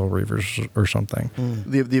hammers like Soul Reavers or something.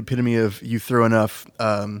 The epitome of you throw enough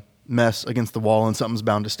mess against the wall and something's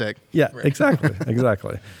bound to stick. Yeah,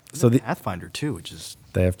 exactly. So the Pathfinder too, which is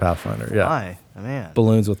They have Pathfinder. Yeah. Why? Man.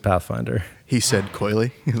 Balloons with Pathfinder. He said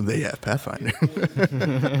coyly, they have Pathfinder.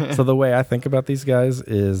 So the way I think about these guys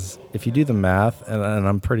is if you do the math, and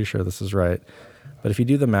I'm pretty sure this is right, but if you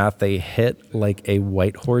do the math, they hit like a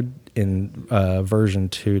White Horde in version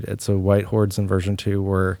 2 did. So White Hordes in version 2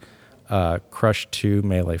 were Crush 2,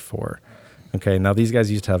 Melee 4. Okay, now these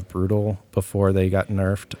guys used to have Brutal before they got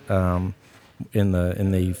nerfed in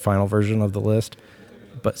the final version of the list.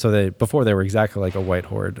 But so before they were exactly like a White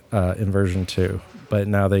Horde in version 2, but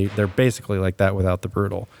now they're basically like that without the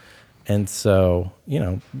Brutal. And so,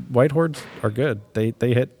 White Hordes are good. They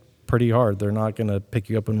hit pretty hard. They're not going to pick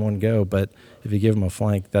you up in one go, but if you give them a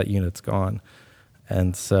flank, that unit's gone.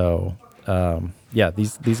 And so,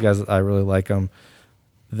 these guys, I really like them.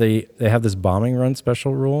 They have this bombing run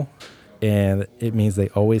special rule, and it means they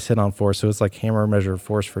always hit on force. So it's like hammer measure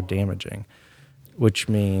force for damaging, which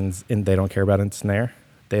means they don't care about ensnare.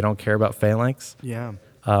 They don't care about phalanx. Yeah.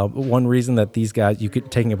 One reason that these guys,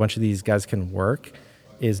 taking a bunch of these guys can work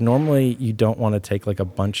is normally you don't want to take like a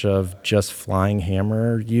bunch of just flying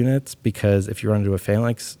hammer units, because if you run into a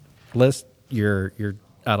phalanx list, you're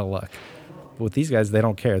out of luck. But with these guys, they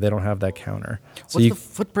don't care. They don't have that counter. So What's the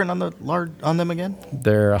footprint on them again?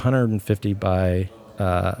 They're 150 by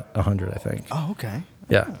 100, I think. Oh, okay.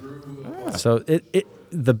 Yeah. So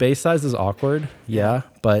the base size is awkward,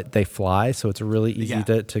 but they fly, so it's really easy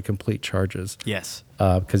to complete charges. Yes.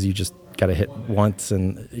 Because you just got to hit once,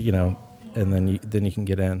 and then you can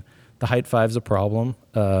get in. The height 5's a problem.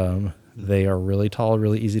 They are really tall,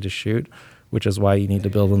 really easy to shoot, which is why you need to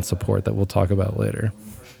build in support that we'll talk about later.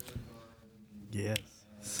 Yes.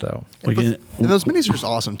 So And those minis are just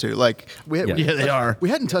awesome too. Like Yeah, they are. We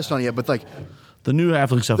hadn't touched on it yet, but like The new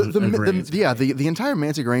halfling stuff is great. the entire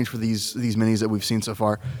Mantic range for these minis that we've seen so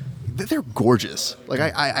far, they're gorgeous. Like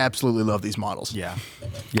I absolutely love these models. Yeah.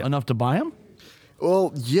 Enough to buy them?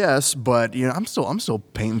 Well, yes, but I'm still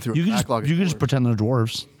painting through You a could backlog. just, pretend they're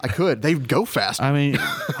dwarves. I could. They go fast. I mean,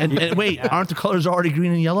 and wait, aren't the colors already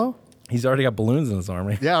green and yellow? he's already got balloons in his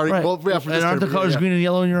army. yeah, already, Right. well, yeah, for this and aren't the turn, colors yeah. green and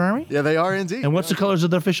yellow in your army? Yeah, they are indeed. And what's the colors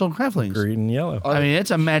of the official halflings? Green and yellow. I mean,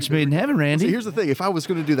 it's a match made in heaven, Randy. See, here's the thing: if I was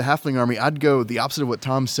going to do the halfling army, I'd go the opposite of what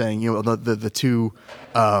Tom's saying. The two,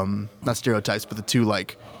 not stereotypes, but the two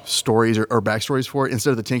like stories or backstories for it.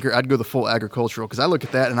 Instead of the tinker, I'd go the full agricultural, because I look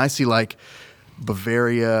at that and I see like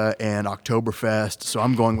Bavaria and Oktoberfest. So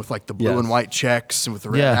I'm going with like the blue and white checks and with the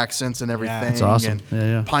red Yeah. accents and everything. That's awesome. And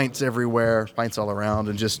Yeah. pints everywhere, pints all around,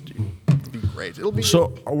 and just it'll be great. It'll be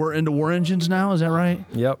So we're into war engines now, is that right?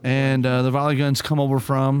 Yep. And the volley guns come over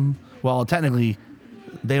from, well, technically,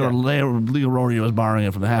 Legal Rodeo was borrowing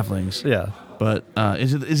it from the halflings. Yeah. But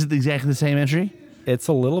is it exactly the same entry? It's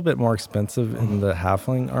a little bit more expensive in the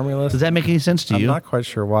halfling army list. Does that make any sense to I'm you? not quite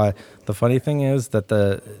sure why. The funny thing is that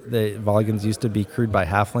the Volligans used to be crewed by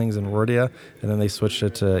halflings in Rordia, and then they switched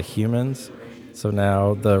it to humans. So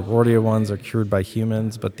now the Rordia ones are crewed by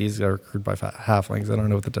humans, but these are crewed by halflings. I don't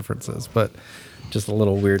know what the difference is, but just a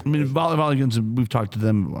little weird. I mean, volley guns, we've talked to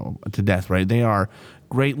them to death, right? They are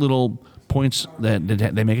great little points that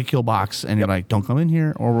they make a kill box, and you're like, don't come in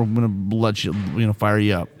here, or we're gonna fire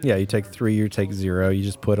you up. Yeah, you take 3, you take 0. You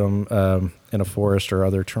just put them in a forest or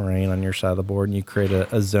other terrain on your side of the board, and you create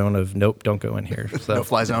a zone of nope, don't go in here. So no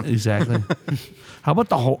fly zone. Exactly. How about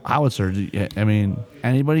the whole howitzer? I mean,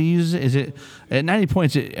 anybody uses it? Is it at 90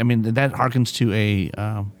 points? I mean, that harkens to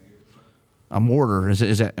a mortar.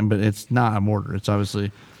 Is that? But it's not a mortar. It's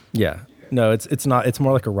obviously. yeah. No, it's not. It's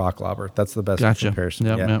more like a rock lobber. That's the best Gotcha. comparison.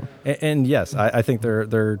 Yep, yeah. yep. And yes, I think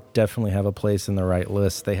they're definitely have a place in the right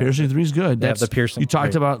list. They have Piercing 3 is good. They have the piercing You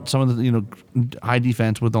talked three. about some of the high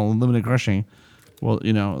defense with the limited crushing. Well,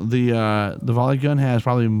 the volley gun has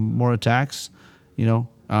probably more attacks,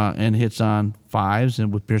 and hits on 5s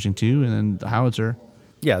and with piercing 2, and then the howitzer,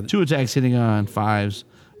 yeah. 2 attacks hitting on 5s,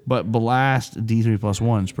 but blast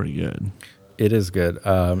D3+1 is pretty good. It is good.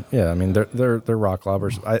 Yeah, I mean they're rock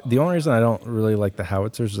lobbers. The only reason I don't really like the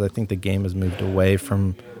howitzers is I think the game has moved away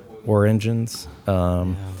from war engines,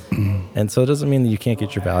 and so it doesn't mean that you can't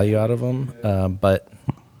get your value out of them. But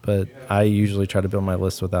I usually try to build my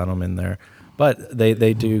list without them in there. But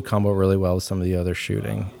they do combo really well with some of the other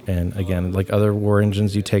shooting. And again, like other war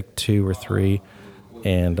engines, you take 2 or 3,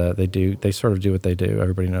 and they sort of do what they do.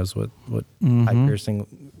 Everybody knows what high piercing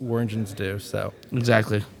war engines do. So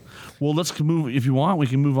Exactly. Well, let's move. If you want, we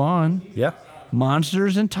can move on. yeah.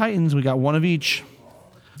 Monsters and Titans. We got one of each.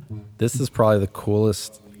 This is probably the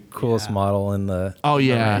coolest model in the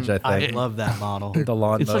range, I I think. love that model. The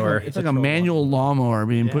lawnmower. It's like a manual lawnmower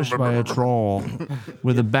being pushed by a troll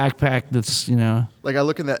with a backpack that's Like I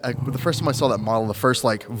look at that. The first time I saw that model, the first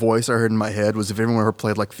like voice I heard in my head was if everyone ever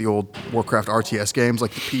played like the old Warcraft RTS games,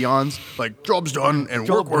 like the peons, like job's done and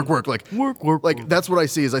work, like Work. like that's what I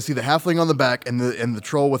see. Is I see the halfling on the back and the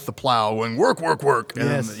troll with the plow going work, and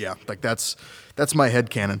Yes. then, yeah, like that's my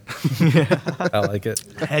head canon. I like it.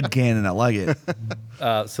 Head cannon, I like it.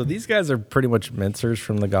 So these guys are pretty much mincers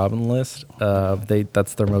from the Goblin list.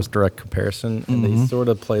 That's their most direct comparison, and they sort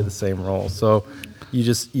of play the same role. So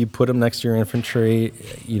you put them next to your infantry.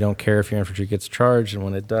 You don't care if your infantry gets charged, and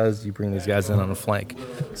when it does, you bring these guys in on a flank.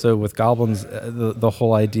 So with Goblins, the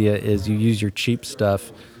whole idea is you use your cheap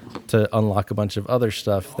stuff to unlock a bunch of other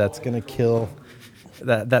stuff that's going to kill.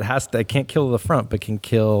 That can't kill the front, but can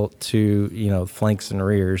kill to flanks and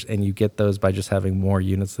rears, and you get those by just having more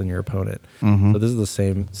units than your opponent. So this is the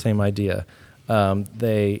same idea.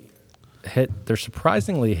 They're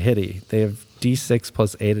surprisingly hitty. They have D6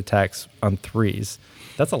 plus 8 attacks on 3s.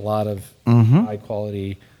 That's a lot of high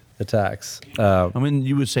quality attacks. I mean,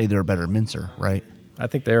 you would say they're a better mincer, right? I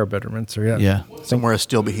think they are a better mincer. Yeah. Yeah. Somewhere a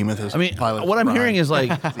steel behemoth is. I mean, what I'm hearing is like,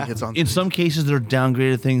 he hits on in some cases, they're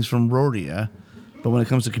downgraded things from Rhodia, but when it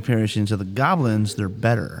comes to comparison to the goblins, they're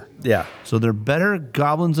better. Yeah. So they're better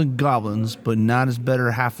goblins and goblins, but not as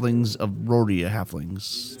better halflings of Rhodia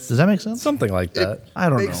halflings. Does that make sense? Something like that. I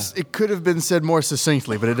don't know. It could have been said more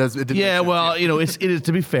succinctly, but it does. It didn't Yeah, make sense. well, it is,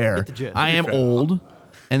 to be fair. gist. I am old,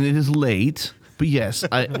 and it is late. But yes,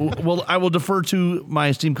 I will defer to my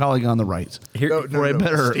esteemed colleague on the right. No, for a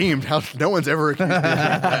better. esteemed. No one's ever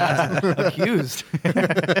accused me. Accused.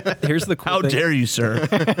 Here's the cool How thing. dare you, sir?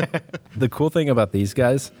 The cool thing about these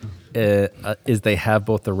guys is they have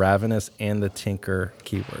both the Ravenous and the Tinker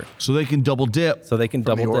keyword. So they can double dip. So they can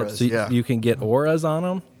double dip. auras, So yeah. you can get auras on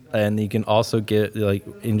them, and you can also get like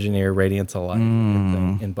Engineer Radiance Alive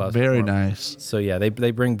in bust Very form. nice. So yeah, they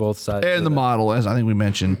bring both sides. And of the it. model, as I think we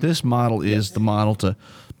mentioned, this model is the model to.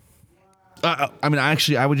 I mean,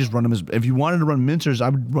 actually, I would just run them as. If you wanted to run mincers, I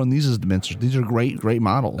would run these as the mincers. These are great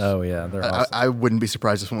models. Oh yeah, they're awesome. I wouldn't be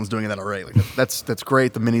surprised if someone's doing that already. Like that's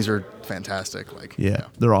great. The minis are fantastic. Like Yeah,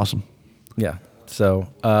 they're awesome. Yeah. So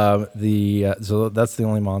so that's the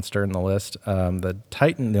only monster in the list.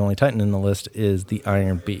 The only Titan in the list is the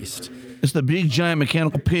Iron Beast. It's the big giant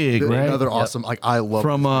mechanical pig, right? Another awesome. Like I love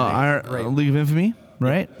From League of Infamy,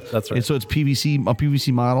 right? That's right. And so it's a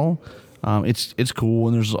PVC model. It's cool,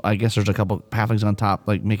 and there's a couple halflings on top,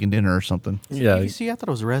 like making dinner or something. Yeah. You see, I thought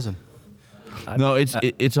it was resin. No,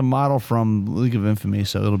 it's a model from League of Infamy,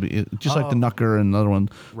 so it'll be just like the Knucker and another one,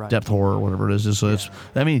 Right. Depth Horror, whatever it is. So it's.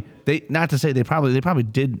 I mean, they not to say they probably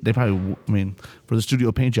did. I mean, for the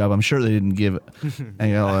studio paint job, I'm sure they didn't give.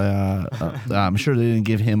 I'm sure they didn't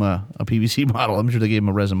give him a PVC model. I'm sure they gave him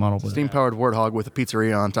a resin model. But steam powered warthog with a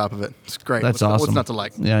pizzeria on top of it. It's great. that's what's awesome. What's not to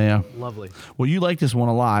like? Yeah. Lovely. Well, you like this one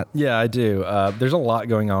a lot. Yeah, I do. There's a lot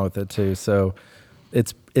going on with it too. So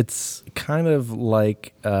it's kind of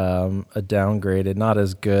like a downgraded, not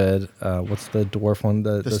as good. What's the dwarf one?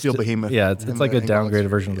 The Steel Behemoth. Yeah, it's And like the a Galaxy downgraded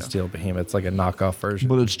version of Fury, the Steel Behemoth. It's like a knockoff version.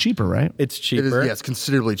 But it's cheaper, right? It's It cheaper. is. Yeah, it's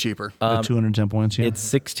considerably cheaper. At 210 points. Yeah. It's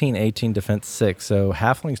 16, 18, defense 6. So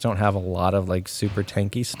halflings don't have a lot of like super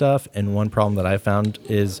tanky stuff. And one problem that I found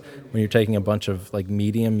is when you're taking a bunch of like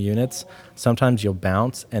medium units, sometimes you'll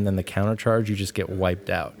bounce and then the counter charge, you just get wiped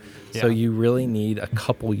out. So you really need a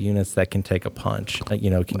couple units that can take a punch. Can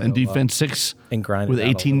and go up defense 6 and grind with it out a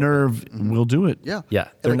 18 little nerve will do it. yeah. Yeah, And,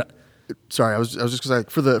 they're like, not. Sorry, I was just because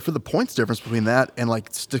for the points difference between that and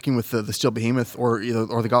like sticking with the Steel Behemoth or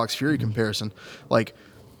the Galaxy Fury comparison, like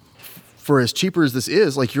for as cheaper as this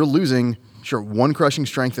is, like you're losing sure one crushing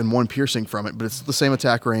strength and one piercing from it, but it's the same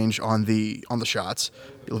attack range on the shots,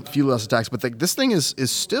 a few less attacks, but this thing is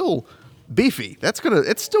still beefy.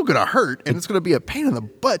 It's still gonna hurt, and it's gonna be a pain in the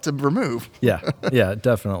butt to remove. Yeah,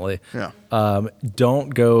 definitely. Yeah.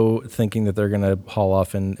 Don't go thinking that they're going to haul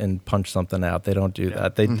off and punch something out. They don't do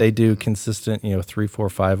that. They do consistent, 3, 4,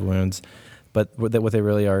 5 wounds, but what they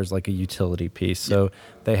really are is like a utility piece. So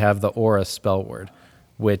they have the Aura spell word,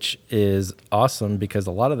 which is awesome because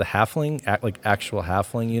a lot of the actual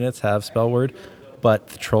halfling units have spell word, but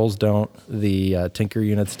the trolls don't. The Tinker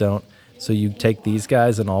units don't. So you take these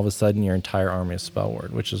guys, and all of a sudden your entire army is spell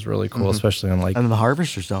word, which is really cool, especially on like. And the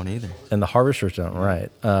harvesters don't either. And the harvesters don't,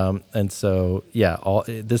 right? And so, yeah,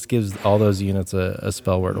 this gives all those units a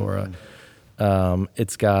spell word aura.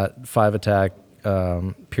 It's got 5 attack,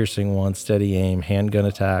 piercing 1, steady aim, handgun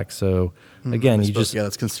attack. So again,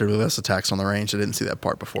 That's considerably less attacks on the range. I didn't see that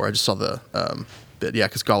part before. I just saw the bit. Yeah,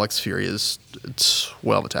 because Galaxy Fury it's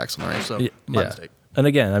 12 attacks on the range. So my mistake. And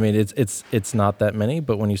again, I mean, it's not that many,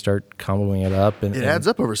 but when you start comboing it up, and It adds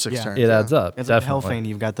up over 6 Yeah. turns. It adds up. It's like definitely. Hellfang,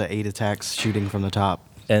 you've got the 8 attacks shooting from the top.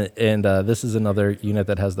 And this is another unit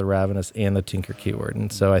that has the Ravenous and the Tinker keyword.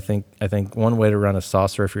 And so I think one way to run a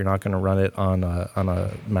saucer, if you're not going to run it on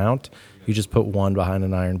a mount, you just put one behind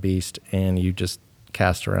an Iron Beast and you just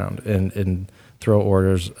cast around and throw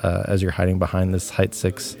orders as you're hiding behind this height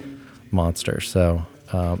 6 monster. So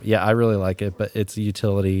I really like it, but it's a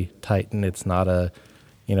utility Titan. It's not a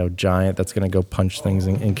giant that's going to go punch things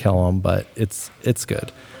and kill them, but it's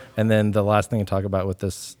good. And then the last thing to talk about with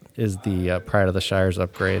this is the Pride of the Shires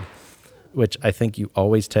upgrade, which I think you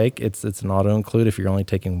always take. It's an auto include if you're only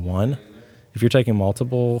taking one. If you're taking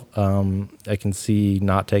multiple, I can see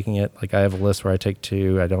not taking it. Like I have a list where I take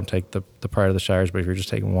 2. I don't take the Pride of the Shires, but if you're just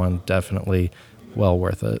taking one, definitely well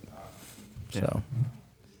worth it. So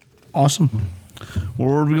Awesome.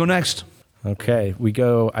 Where do we go next? okay, we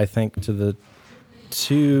go I think to the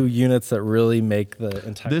 2 units that really make the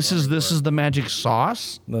entire. This is the magic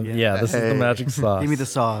sauce. This is the magic sauce. Give me the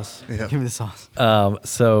sauce. Yeah. Give me the sauce.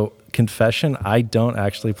 So confession, I don't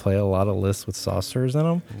actually play a lot of lists with saucers in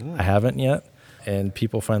them. I haven't yet, and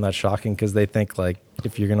people find that shocking because they think like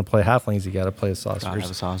if you're going to play halflings, you got to play a saucer. Gotta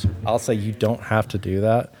have a saucer. I'll say you don't have to do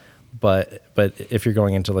that, but if you're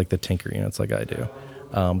going into like the Tinker units like I do,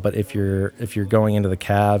 but if you're going into the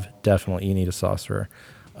Cav, definitely you need a saucer.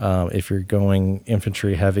 If you're going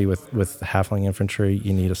infantry heavy with halfling infantry,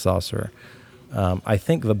 you need a saucer. I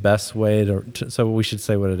think the best way so we should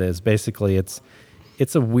say what it is. Basically, it's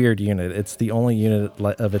a weird unit. It's the only unit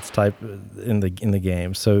of its type in the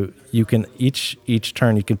game. So you can each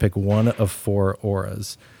turn you can pick one of 4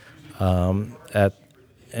 auras, and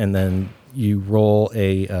then you roll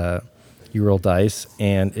dice,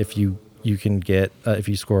 and if you can get if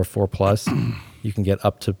you score a 4+. You can get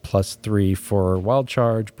up to +3 for Wild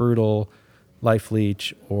Charge, Brutal, Life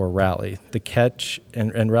Leech, or Rally. The catch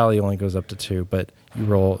and Rally only goes up to 2, but you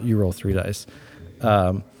roll 3 dice.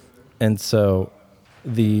 And so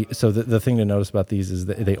the thing to notice about these is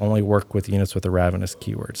that they only work with units with a Ravenous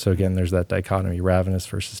keyword. So again, there's that dichotomy: Ravenous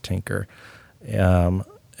versus Tinker.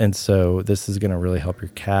 And so this is going to really help your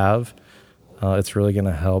Cav. It's really going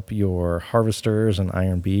to help your Harvesters and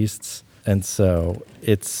Iron Beasts. And so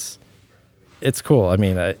it's cool. I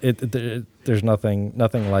mean, there's nothing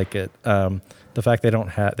like it. The fact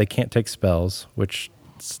they can't take spells, which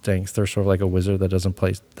stinks. They're sort of like a wizard that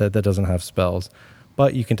doesn't have spells,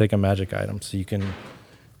 but you can take a magic item. So you can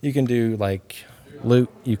do like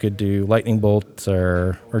loot. You could do lightning bolts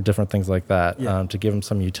or different things like that to give them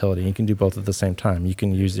some utility. You can do both at the same time. You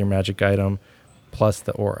can use your magic item plus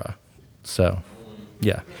the aura. So.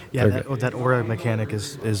 Yeah. That aura mechanic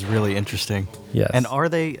is really interesting. Yes. And are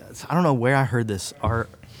they? I don't know where I heard this. Are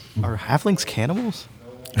halflings cannibals?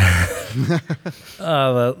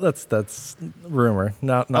 That's rumor,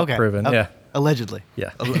 not proven. Yeah. Allegedly. Yeah.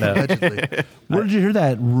 No. Allegedly. Where did you hear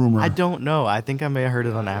that rumor? I don't know. I think I may have heard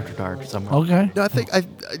it on After Dark somewhere. Okay. No, I think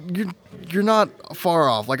you're not far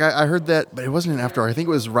off. Like I heard that, but it wasn't an After Dark. I think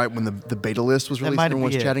it was right when the beta list was released. might Everyone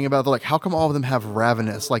be was it. chatting about. They're like, how come all of them have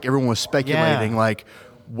Ravenous? Like everyone was speculating. Yeah. Like,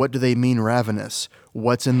 what do they mean Ravenous?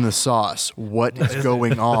 What's in the sauce? What is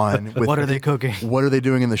going on? With What are they cooking? What are they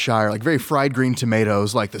doing in the Shire? Like very fried green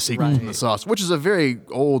tomatoes, like the secret in the sauce, which is a very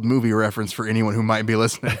old movie reference for anyone who might be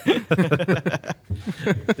listening.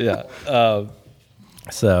 Yeah.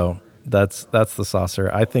 So that's the saucer.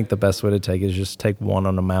 I think the best way to take it is just take one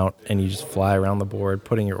on a mount and you just fly around the board,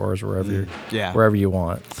 putting your auras wherever you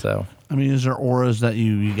want. So I mean, is there auras that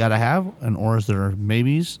you got to have and auras that are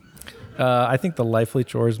maybes? I think the Life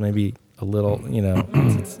Leech auras maybe a little,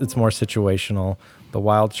 it's more situational. The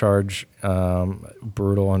Wild Charge,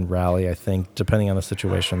 Brutal, and Rally, I think, depending on the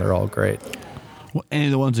situation, they're all great. Well, any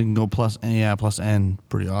of the ones that can go plus N,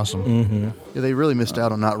 pretty awesome. Mm-hmm. Yeah, they really missed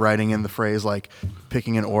out on not writing in the phrase like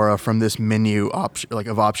picking an aura from this menu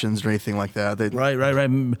of options or anything like that. Right.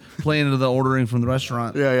 Playing into the ordering from the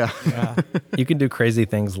restaurant. Yeah. You can do crazy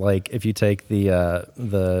things like if you take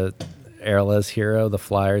the Airless hero, the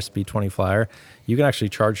flyer, speed 20 flyer, you can actually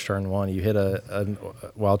charge turn 1. You hit a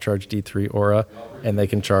Wild Charge D3 aura, and they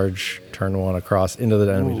can charge turn 1 across into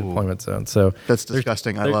the enemy deployment zone. So That's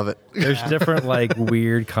disgusting. I love it. There's different like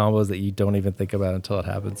weird combos that you don't even think about until it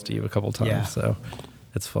happens to you a couple times. Yeah. So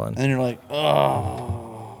it's fun. And you're like,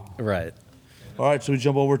 oh. Right. All right, so we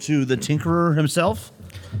jump over to the Tinkerer himself.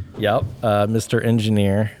 Yep. Mr.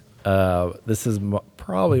 Engineer. This is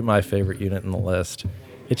probably my favorite unit in the list.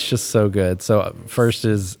 It's just so good. So first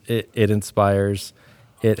is it inspires.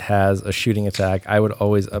 It has a shooting attack. I would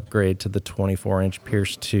always upgrade to the 24-inch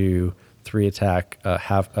Pierce 2 3 attack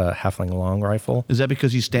halfling long rifle. Is that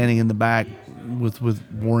because he's standing in the back with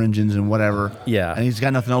war engines and whatever? Yeah. And he's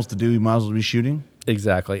got nothing else to do. He might as well be shooting?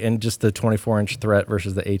 Exactly, and just the 24-inch threat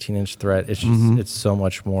versus the 18-inch threat, it's just it's so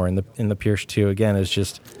much more. In the Pierce 2 again is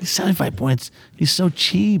just He's 75 points. He's so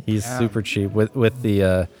cheap. he's super cheap with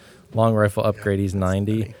the long rifle upgrade. He's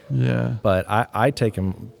 90, Yeah. but I take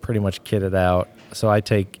him pretty much kitted out. So I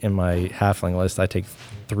take in my halfling list, I take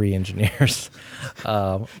 3 engineers.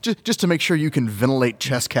 Just to make sure you can ventilate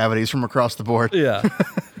chest cavities from across the board. Yeah.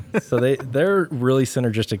 So they're really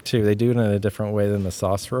synergistic too. They do it in a different way than the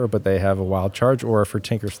sorcerer, but they have a wild charge aura for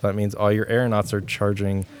Tinker. So that means all your aeronauts are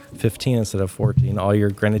charging 15 instead of 14. All your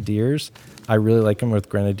grenadiers, I really like them with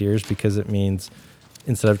grenadiers because it means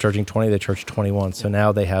instead of charging 20, they charge 21. So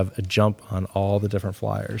now they have a jump on all the different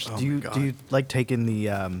flyers. Do you like taking the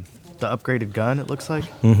upgraded gun? It looks like.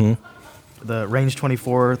 The range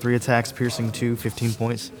 24, 3 attacks, piercing 2, 15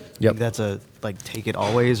 points. Yep. Think that's a take it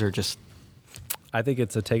always or just. I think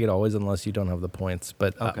it's a take it always unless you don't have the points,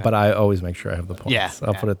 but Okay. but I always make sure I have the points. Yeah.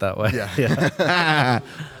 I'll put it that way. Yeah.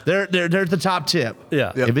 They're the top tip.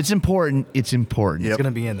 Yeah. Yep. If it's important, it's important. Yep. It's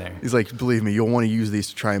gonna be in there. He's like, believe me, you'll want to use these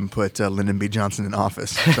to try and put Lyndon B. Johnson in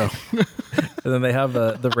office. So And then they have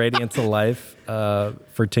the Radiance of Life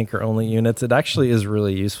for Tinker only units. It actually is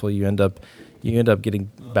really useful. You end up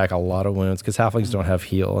getting back a lot of wounds because halflings don't have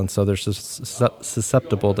heal, and so they're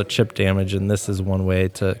susceptible to chip damage. And this is one way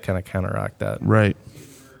to kind of counteract that. Right.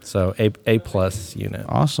 So A plus unit.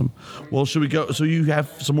 Awesome. Well, should we go? So you have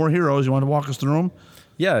some more heroes. You want to walk us through them?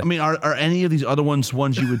 Yeah. I mean, are any of these other ones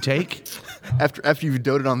you would take? after you've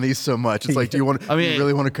doted on these so much, it's like, do you want? I mean, you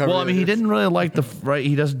really want to cover? Well, I mean, he it? didn't really like right.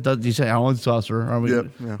 He does. He say I don't like the sorcerer. Yep,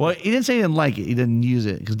 yeah. Well, he didn't say he didn't like it. He didn't use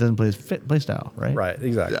it because it doesn't play his play style, right? Right.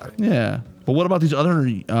 Exactly. Yeah. Yeah. But what about these other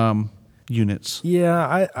units?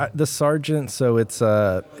 Yeah, I the sergeant. So it's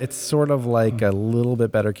sort of like a little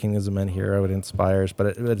bit better Kingdoms of Men hero. It inspires,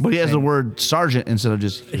 but But he has the word sergeant instead of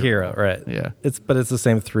just hero, right? Yeah. It's the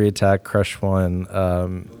same 3 attack crush 1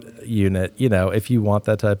 unit. You know, if you want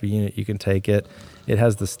that type of unit, you can take it. It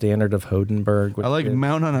has the standard of Hodenberg. Which I like is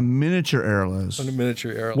mount on a miniature airless.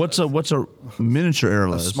 miniature arrow. What's a miniature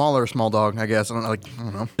airless? small dog, I guess. I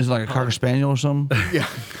don't know. Is it like a cocker spaniel or something? Yeah,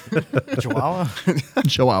 Chihuahua.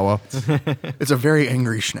 Chihuahua. it's a very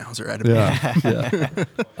angry schnauzer.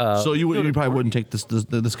 So you probably wouldn't take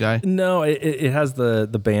this guy. No, it has the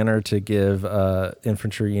banner to give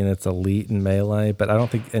infantry units elite and melee, but I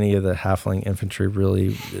don't think any of the halfling infantry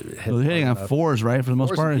really hit They're hitting on 4s, right? For the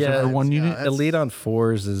most part, except for one unit. elite on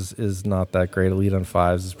 4s is not that great. Elite on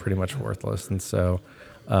 5s is pretty much worthless, and so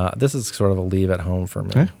this is sort of a leave at home for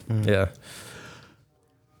me. Okay. Yeah.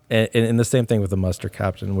 And the same thing with the muster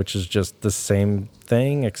captain, which is just the same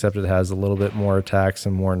thing, except it has a little bit more attacks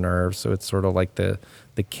and more nerves. So it's sort of like the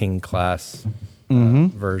king class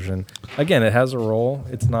version. Again, it has a role.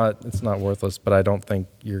 It's not worthless, but I don't think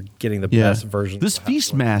you're getting the best version. This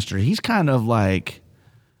Feastmaster, he's kind of like,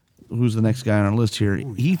 who's the next guy on our list here?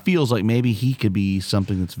 He feels like maybe he could be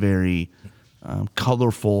something that's very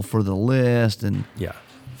colorful for the list, and Yeah.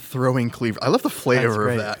 Throwing cleaver. I love the flavor of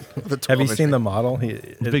great. that. The Have you 12-inch seen the thing. model?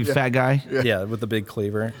 big fat guy. Yeah, with the big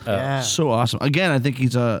cleaver. Yeah. So awesome. Again, I think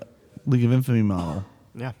he's a League of Infamy model.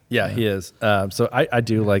 Yeah. Yeah, he is. So I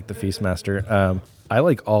do like the Feastmaster. I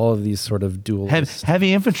like all of these sort of dual.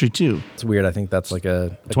 Heavy infantry too. It's weird. I think that's like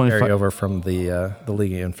a 25 carryover from the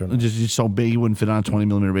League of Infamy. Just so big, he wouldn't fit on a 20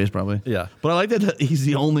 millimeter base probably. Yeah. But I like that he's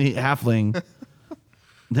the only halfling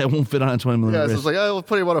that won't fit on a 20 Yeah, millimeter so base. it's like, oh, we'll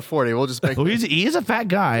put him on a 40. We'll just make Well, he is a fat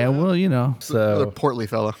guy. I will, another So portly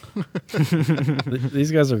fella.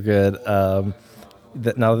 these guys are good. Now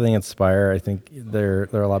that they inspire, I think they're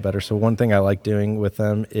a lot better. So one thing I like doing with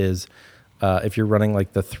them is if you're running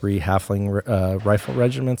like the 3 halfling rifle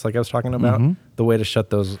regiments, like I was talking about, the way to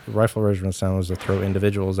shut those rifle regiments down was to throw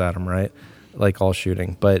individuals at them, right? Like all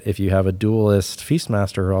shooting. But if you have a duelist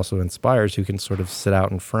Feastmaster who also inspires, who can sort of sit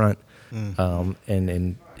out in front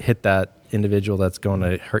and hit that individual that's going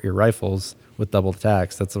to hurt your rifles with double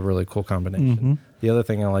attacks, that's a really cool combination. The other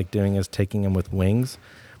thing I like doing is taking them with wings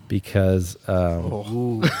because,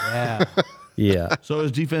 Ooh, yeah. yeah. So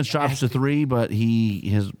his defense drops to 3, but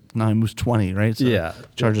he moves 20, right? So Yeah.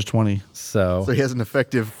 charges 20. So So he has an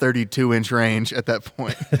effective 32-inch range at that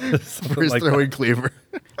point for his like throwing cleaver.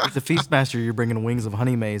 With the Feastmaster, you're bringing wings of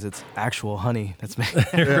honey maze. It's actual honey. That's made.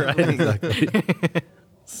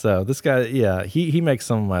 So this guy, yeah, he makes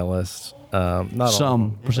some of my list. Not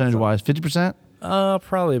Some percentage wise, 50%. all.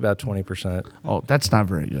 Probably about 20%. Oh, that's not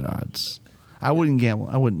very good odds. I wouldn't gamble.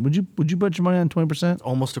 I wouldn't. Would you bet your money on 20%?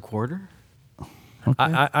 Almost a quarter.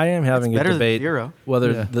 I am having a better than debate 0.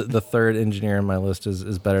 whether Yeah. the third engineer in my list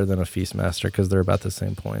is better than a Feastmaster because they're about the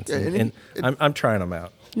same points. Yeah, And I'm trying them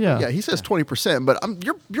out. Yeah. Yeah, he says 20%, but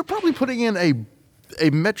you're probably putting in a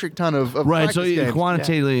metric ton of Right, practice so games.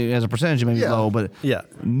 quantitatively as a percentage it may be Yeah. low, but Yeah.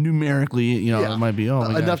 numerically, it might be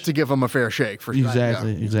enough gosh. to give them a fair shake for sure.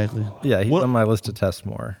 Exactly. Yeah, he's What- on my list to test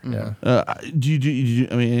more. Yeah. Do you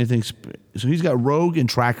I mean anything? So he's got Rogue and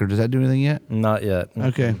Tracker. Does that do anything yet? Not yet.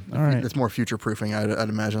 Okay, all right. It's more future proofing, I'd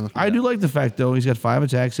imagine. I do like the fact though he's got 5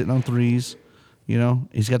 attacks sitting on 3s.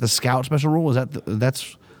 He's got the Scout special rule. Is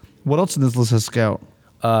that's what else in this list has Scout?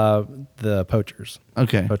 The poachers.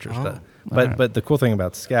 Okay. Poachers. Oh. But the cool thing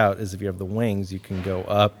about Scout is if you have the wings, you can go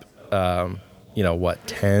up.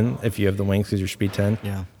 10 if you have the wings because you're speed 10.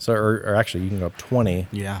 Yeah. So or actually you can go up 20.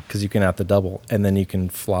 Yeah. Because you can out the double and then you can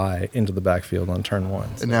fly into the backfield on turn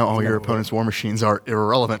 1. So And now all your opponent's war machines are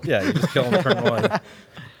irrelevant. yeah, you just kill them turn 1.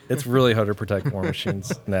 It's really hard to protect war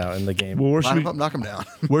machines now in the game. Well, Line them up, knock them down.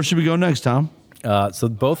 where should we go next, Tom? So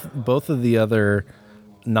both of the other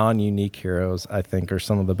non-unique heroes I think are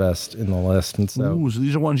some of the best in the list, and so Ooh, so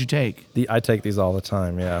these are ones you take. I take these all the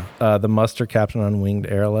time. Yeah, the Muster Captain on Winged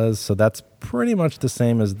Airles. So that's pretty much the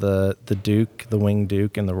same as the Duke, the Winged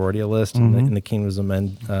Duke, and the Rortia list, and the Kingdoms of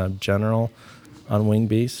Men General on Winged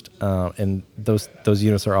Beast. And those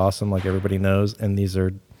units are awesome, like everybody knows. And these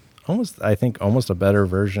are almost a better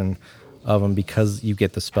version of them because you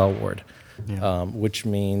get the Spell Ward. Yeah. Which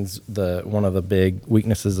means one of the big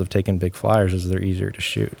weaknesses of taking big flyers is they're easier to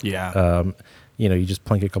shoot. Yeah. You just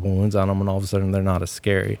plink a couple wounds on them, and all of a sudden they're not as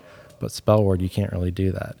scary. But Spell Ward, you can't really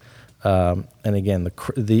do that. And again,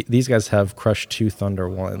 these guys have Crush 2 Thunder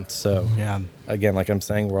 1. So Yeah. again, like I'm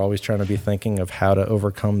saying, we're always trying to be thinking of how to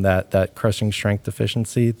overcome that crushing strength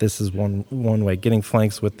deficiency. This is one way. Getting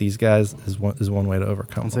flanks with these guys is one way to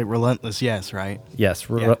overcome. It's them. like relentless, yes, right? Yes,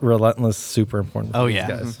 Yeah. relentless, super important. Oh for these yeah.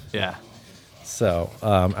 guys. Yeah. So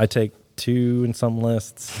I take 2 in some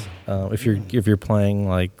lists. If you're playing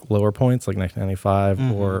like lower points, like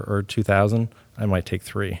 1995 or 2000, I might take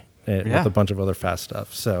 3 with Yeah. a bunch of other fast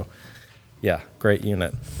stuff. So yeah, great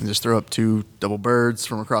unit. And just throw up 2 double birds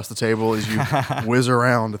from across the table as you whiz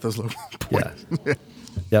around at those low points. Yeah.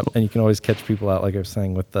 Yep, and you can always catch people out, like I was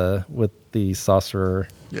saying, with the sorcerer,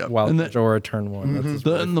 Yep. Wild And Majora turn 1. That's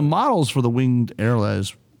And the models for the Winged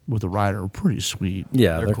Airles with the Rider are pretty sweet.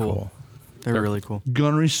 yeah, They're they're cool. cool. They're really cool.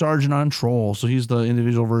 Gunnery Sergeant on Troll, so he's the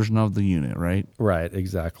individual version of the unit, right? Right,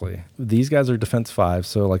 exactly. These guys are defense 5,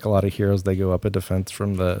 so like a lot of heroes, they go up a defense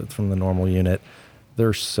from the normal unit.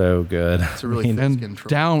 They're so good. It's a really thick skin And troll.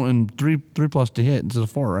 down and 3 plus to hit instead of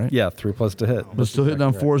 4, right? Yeah, 3+ to hit. But still hitting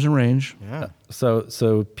on 4s in range. Yeah.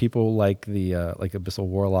 So people like the like Abyssal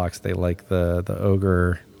Warlocks. They like the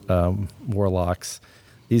Ogre Warlocks.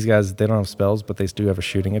 These guys, they don't have spells, but they do have a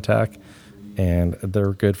shooting attack, and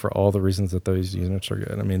they're good for all the reasons that those units are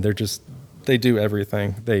good. I mean, they do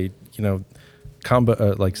everything. They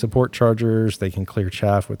combo like support chargers. They can clear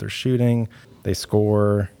chaff with their shooting. They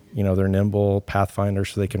score. They're nimble Pathfinder,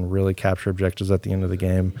 so they can really capture objectives at the end of the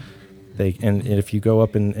game. And if you go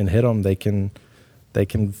up and hit them, they can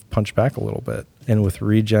punch back a little bit. And with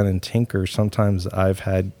Regen and Tinker, sometimes I've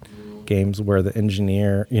had games where the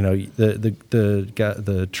engineer,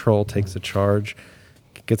 the troll takes a charge,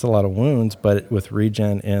 gets a lot of wounds, but with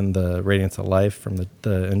Regen and the Radiance of Life from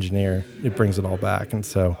the engineer, it brings it all back. And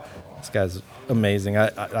so this guy's amazing.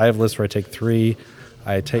 I have lists where I take 3.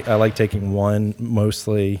 I like taking 1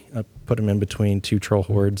 mostly. I put them in between 2 troll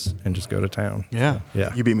hordes and just go to town. Yeah.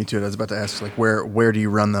 Yeah. You beat me to it. I was about to ask, like, where do you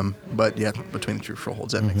run them? But yeah, between the 2 troll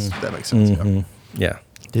holds, that makes sense. Yeah. Yeah.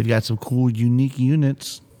 They've got some cool, unique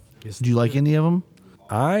units. Do you like any of them?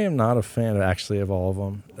 I am not a fan of all of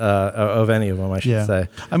them, of any of them, I should say.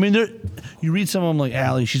 I mean, you read some of them like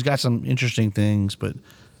Allie. She's got some interesting things, but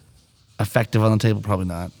effective on the table, probably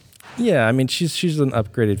not. Yeah, I mean, she's an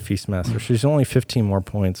upgraded Feastmaster. She's only 15 more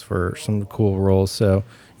points for some cool rolls. So,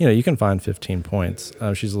 you can find 15 points.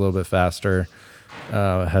 She's a little bit faster.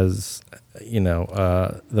 Has,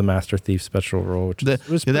 the Master Thief special roll, which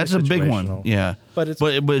was That's a pretty big one. situational. Yeah. But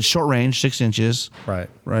it's- but it's short range, 6 inches. Right.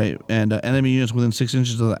 Right. And enemy units within 6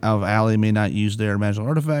 inches of Allie may not use their magical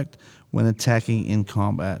artifact when attacking in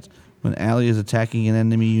combat. When Allie is attacking an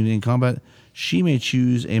enemy unit in combat, she may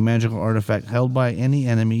choose a magical artifact held by any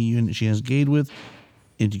enemy unit she has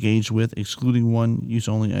engaged with, excluding 1 use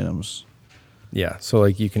only items. Yeah, so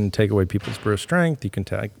like you can take away people's brew strength. You can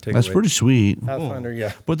take That's away pretty sweet. Pathfinder.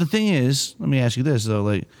 Yeah. But the thing is, let me ask you this though,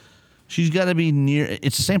 like she's got to be near.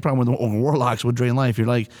 It's the same problem with warlocks with drain life. You're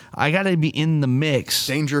like, I got to be in the mix.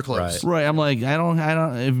 Danger close. Right. I'm like, I don't.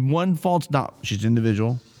 If one fault's not, she's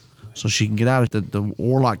individual, so she can get out of the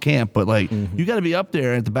warlock camp. But like, you got to be up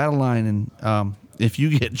there at the battle line, and if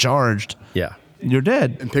you get charged, Yeah. you're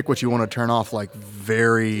dead. And pick what you want to turn off, like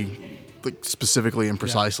very, like specifically and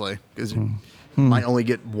precisely, because might only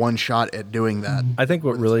get one shot at doing that. I think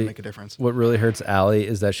what Or this will really make a difference. what really hurts Allie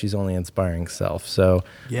is that she's only inspiring self. So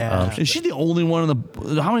Yeah. Is she the only one in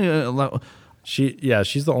the? How many?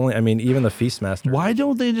 she's the only. I mean, even the Feastmaster. Why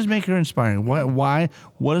don't they just make her inspiring? Why?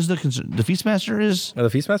 What is the concern? The Feastmaster is. The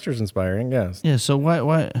Feastmaster is inspiring. Yes. Yeah. So why?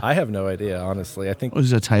 Why? I have no idea, honestly. I think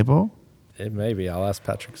Was it a typo? it may be. I'll ask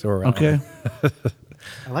Patrick Zora. Okay.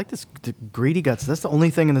 I like this Greedy Guts. That's the only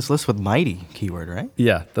thing in this list with mighty keyword, right?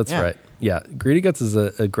 Yeah, that's Yeah. right. Yeah, Greedy Guts is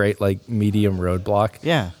a great like medium roadblock.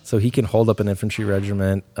 Yeah. So he can hold up an infantry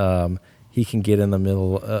regiment. He can get in the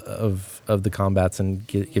middle of the combats and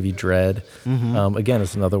give you dread. Again,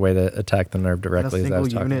 it's another way to attack the nerve And a directly, as I single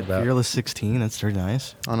was talking unit, about. Fearless 16. That's very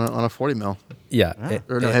nice. On a 40 mil. Yeah.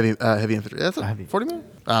 Or no, heavy infantry. That's a Heavy. 40 mil?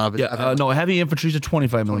 Yeah. No, heavy infantry is a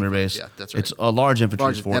 25 millimeter base. Yeah, that's right. It's a large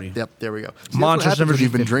infantry is 40. Yep, there we go. See, Monstrous that's what happens when infantry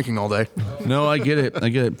you've been 50. drinking all day. No, I get it. I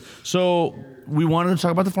get it. So we wanted to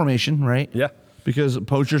talk about the formation, right? Yeah. Because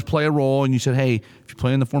poachers play a role, and you said, hey, if you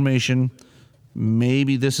play in the formation,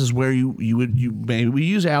 maybe this is where you maybe we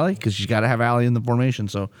use Allie because you got to have Allie in the formation.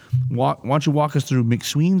 So why don't you walk us through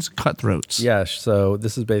McSween's Cutthroats? Yeah, so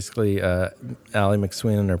this is basically Allie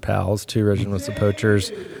McSween and her pals, 2 regiments of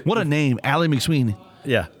poachers. What a name, Allie McSween.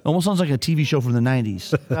 Yeah. Almost sounds like a TV show from the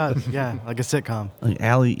 90s. Yeah, like a sitcom. Like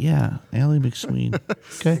Allie McSween.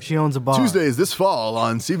 Okay. She owns a bar. Tuesdays this fall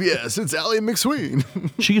on CBS. It's Allie McSween.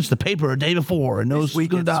 She gets the paper a day before and knows This who's week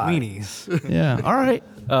going to at die. Sweeney's. Yeah. All right.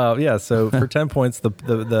 Yeah, so for 10 points,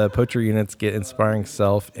 the poacher units get inspiring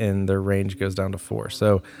self, and their range goes down to 4.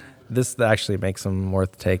 So this actually makes them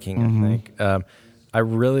worth taking, I think. I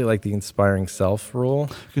really like the inspiring self rule.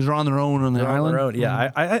 Because they're on their own on the They're on island. their own.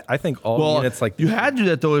 Yeah, I think all units like you had to do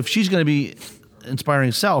that though if she's going to be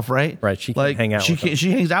inspiring self, right? Right, she can hang out She with them.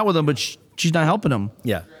 She hangs out with them, but she's not helping them.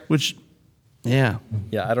 Yeah. Which, yeah,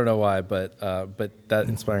 Yeah, I don't know why, but that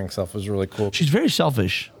inspiring self was really cool. she's very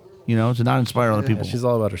selfish. You know, to not inspire other people. She's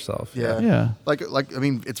all about herself. Yeah. Yeah. Like I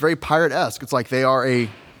mean, it's very pirate-esque. It's like they are a,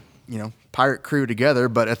 pirate crew together,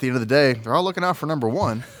 but at the end of the day, they're all looking out for number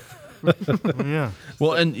one. Yeah.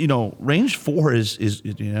 Well, and range 4 is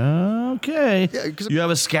okay. Yeah, 'cause- you have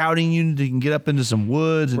a scouting unit that can get up into some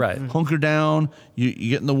woods and Right. hunker down. You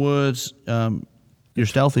get in the woods. You're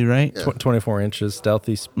stealthy, right? 24 inches,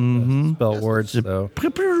 stealthy spell wards. So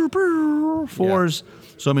 4s.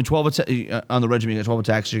 So I mean, 12 on the regiment. You get 12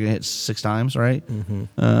 attacks. You're gonna hit 6 times, right? I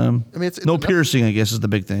mean, it's No enough- piercing, I guess, is the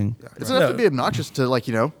big thing. It's enough to be obnoxious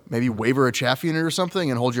to maybe waver a chaff unit or something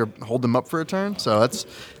and hold them up for a turn. So it's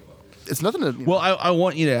nothing to. Well, I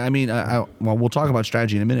want you to. I mean, well, we'll talk about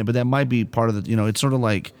strategy in a minute, but that might be part of the. It's sort of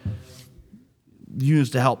like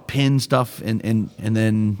used to help pin stuff and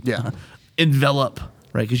then envelop,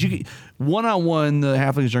 right? Because you 1-on-1, the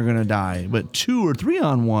halflings are going to die, but 2 or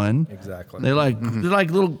 3-on-1, Exactly. They're like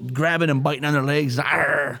little grabbing and biting on their legs.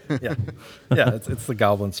 Arr! yeah, it's the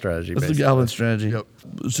goblin strategy. That's the basically. goblin strategy.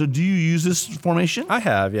 So, do you use this formation? I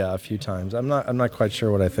have, a few times. I'm not quite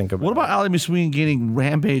sure what I think about. What about Ali McSween gaining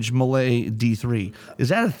Rampage Malay D3? Is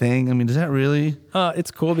that a thing? I mean, does that really?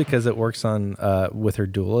 It's cool because it works on with her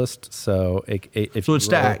duelist. So if So you it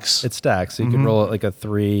stacks. it stacks. So you can roll it like a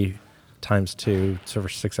 3 times 2, so for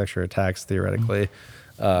 6 extra attacks theoretically.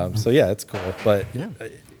 So yeah, it's cool. But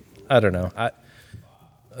I don't know.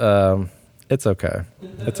 It's okay.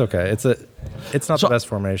 It's okay. It's not So, the best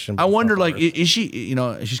formation. but I it's wonder, not the like, worst. is she?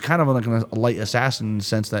 She's kind of like a light assassin in the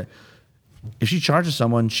sense that if she charges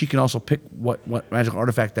someone, she can also pick what magical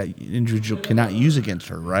artifact that individual cannot use against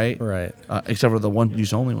her, right? Right. Except for the one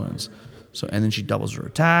use only ones. So and then she doubles her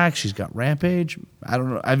attack. She's got rampage. I don't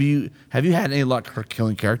know. Have you had any luck her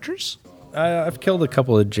killing characters? I've killed a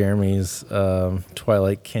couple of Jeremy's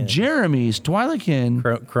Twilight Kin, Jeremy's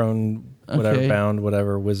Twilightkin. Crone, whatever Okay. bound,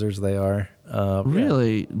 whatever wizards they are.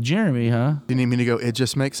 Really, Jeremy, huh? You need me to go? It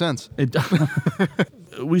just makes sense. It,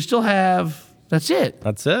 we still have. That's it.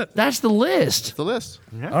 That's it. That's the list. The list.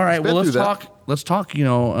 All right. been Well, let's through that. talk. Let's talk.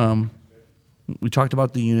 We talked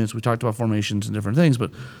about the units. We talked about formations and different things.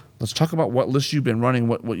 But let's talk about what list you've been running.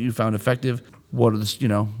 What you found effective. What are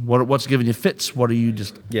the what's giving you fits? What are you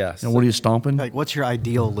just? Yeah, What are you stomping? Like, what's your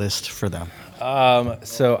ideal list for them?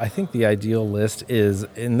 So I think the ideal list is,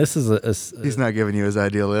 and this is He's not giving you his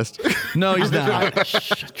ideal list. No, he's not.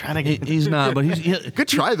 Trying to get. He's not. But Good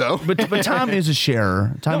try though. but Tom is a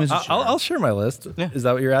sharer. Tom is a sharer. I'll share my list. Is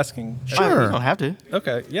that what you're asking? Sure. You don't have to.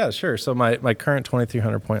 Okay, yeah, sure. So my current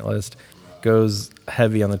 2,300 point list goes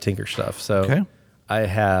heavy on the Tinker stuff. So Okay. I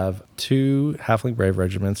have 2 Halfling Brave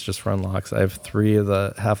regiments just for unlocks. I have 3 of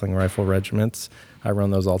the Halfling Rifle regiments. I run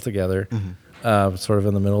those all together, sort of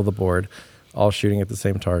in the middle of the board, all shooting at the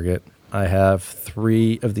same target. I have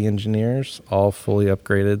 3 of the engineers, all fully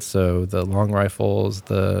upgraded. So the long rifles,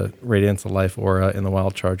 the Radiance of Life aura, and the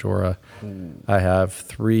Wild Charge aura. I have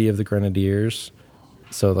 3 of the grenadiers,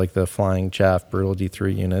 so like the flying chaff brutal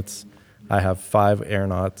D3 units. I have 5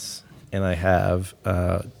 aeronauts, and I have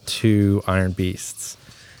 2 Iron Beasts.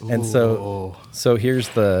 And so here's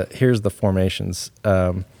the formations.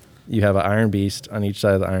 You have an Iron Beast. On each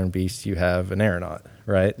side of the Iron Beast, you have an aeronaut,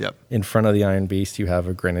 right? Yep. In front of the Iron Beast, you have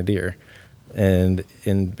a grenadier. And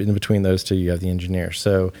in between those two, you have the engineer.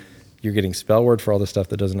 So you're getting spell word for all the stuff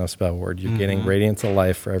that doesn't have spell word. You're getting Radiance of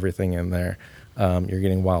Life for everything in there. You're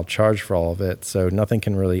getting Wild Charge for all of it. So nothing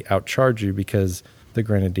can really outcharge you because the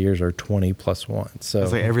grenadiers are 20 plus 1. So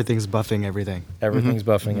It's like everything's buffing everything. everything's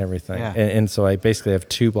buffing everything. Yeah. And so I basically have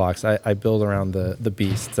 2 blocks. I build around the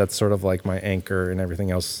beasts. That's sort of like my anchor, and everything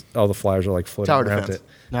else, all the flyers are like floating Tower around defense. it.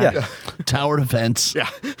 Nice. Yeah. Tower defense. Yeah.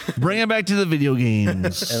 Bring it back to the video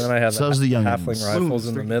games. And then I have so the young halfling rifles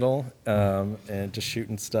in the middle, and just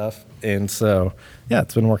shooting stuff. And so, yeah,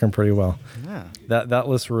 it's been working pretty well. Yeah. That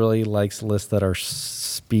list really likes lists that are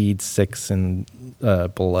speed 6 and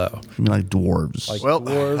below. I mean, like dwarves. Like Well,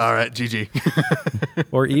 dwarves. all right, GG.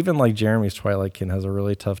 Or even like Jeremy's Twilightkin has a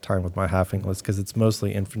really tough time with my halfing list because it's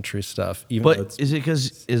mostly infantry stuff. Even though but it's, is it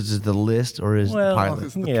because is it the list or is it the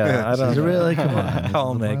pilot? yeah, I don't Is it know. really? Come on.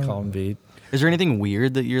 Call him A, call him B. Is there anything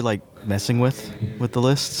weird that you're like messing with the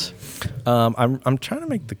lists? I'm trying to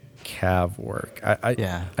make the cav work.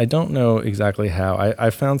 Yeah. I don't know exactly how. I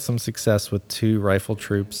found some success with 2 rifle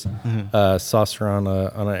troops, Saucer on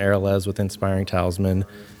an Airles with Inspiring Talisman,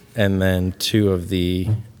 and then 2 or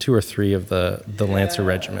 3 of the Lancer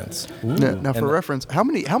regiments. Now, for reference, how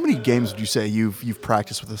many games would you say you've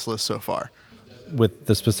practiced with this list so far? With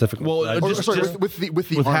the specific, Well, Or, just- sorry, just- with the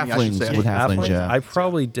with army, I should halflings, say. with halflings, yeah. I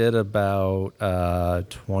probably did about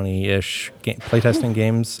 20-ish playtesting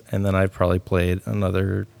games, and then I probably played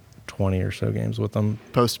another 20 or so games with them.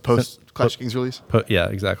 Post Clash of Kings release. Yeah,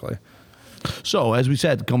 exactly. So, as we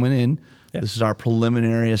said, coming in, Yeah. this is our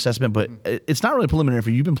preliminary assessment, but it's not really preliminary for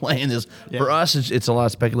you. You've been playing this. For us, it's a lot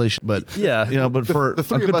of speculation, but Yeah. you know, but for The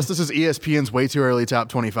 3 of us, this is ESPN's way too early top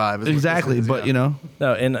 25. is what exactly, this is, but yeah. you know,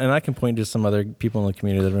 No, and I can point to some other people in the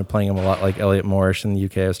community that have been playing him a lot, like Elliot Morris in the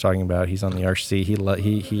UK. I was talking about. He's on the RC. He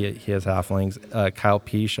has halflings. Kyle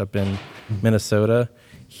Peash up in Minnesota.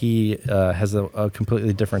 He has a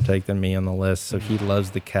completely different take than me on the list. So he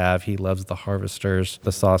loves the cav. He loves the harvesters,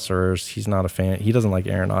 the sorcerers. He's not a fan. He doesn't like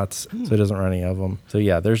aeronauts, so he doesn't run any of them. So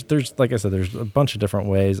yeah, there's like I said, there's a bunch of different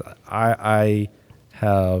ways. I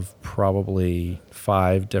have probably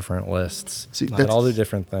 5 different lists See, that that's- all do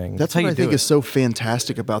different things. That's how what you I think do is so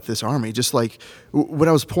fantastic about this army. Just like when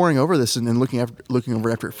I was poring over this and looking over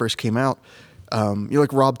after it first came out,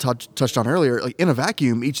 like Rob touched on earlier, like in a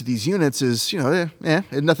vacuum, each of these units is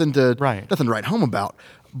nothing to write home about.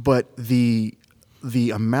 But the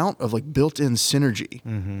amount of like built-in synergy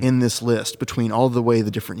in this list between all the way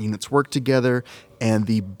the different units work together and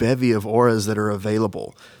the bevy of auras that are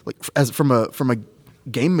available, like from a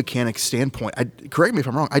game mechanics standpoint, correct me if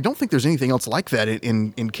I'm wrong, I don't think there's anything else like that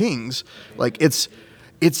in Kings. Like it's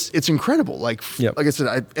incredible. Like Yep. like I said,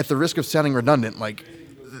 at the risk of sounding redundant, like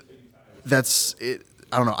that's it.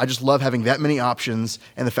 I don't know. I just love having that many options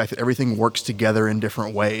and the fact that everything works together in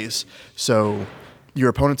different ways. So your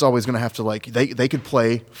opponent's always going to have to they could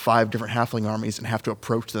play 5 different halfling armies and have to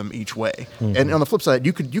approach them each way. And on the flip side,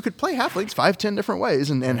 you could play halflings 5-10 different ways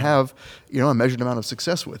and have a measured amount of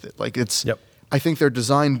success with it. Like it's. Yep. I think they're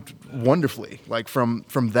designed wonderfully, like from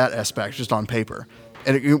that aspect, just on paper.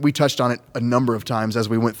 And we touched on it a number of times as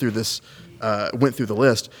we went through the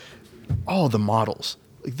list. All the models,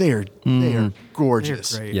 like they are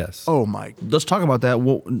gorgeous. They're great. Yes. Oh my! let's talk about that.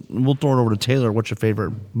 We'll throw it over to Taylor. What's your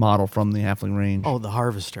favorite model from the halfling range? Oh, the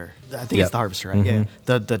harvester. I think Yep. it's the harvester, right? Yeah.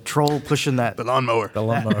 The troll pushing that. The lawnmower. The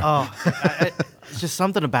lawnmower. It's just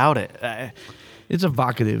something about it. It's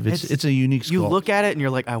evocative. It's a unique sculpt. You look at it and you're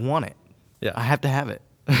like, I want it. Yeah. I have to have it.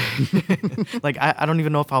 Like I don't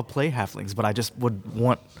even know if I'll play halflings, but I just would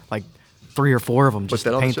want like 3 or 4 of them Put just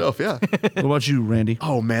that to on the paint them. shelf. Yeah. What about you, Randy?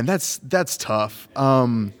 Oh man, that's tough.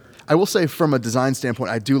 I will say from a design standpoint,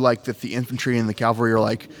 I do like that the infantry and the cavalry are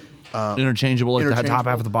like Interchangeable, like the top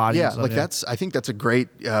half of the body. Yeah, and stuff, like I think that's a great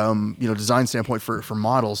design standpoint for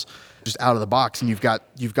models, just out of the box, and you've got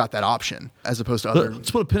that option as opposed to other. Let's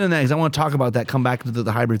put a pin in that because I want to talk about that. Come back to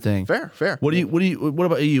the hybrid thing. Fair. What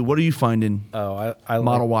about you? What are you finding? Oh, I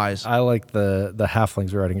Model-wise. I like the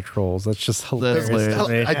halflings riding trolls. That's just hilarious. hilarious. to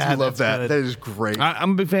me. I do love that's that. good. That is great.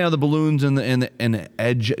 I'm a big fan of the balloons and the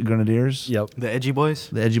edge grenadiers. Yep. The edgy boys.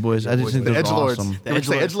 The edgy boys. I just think the those edge are lords. awesome. Can we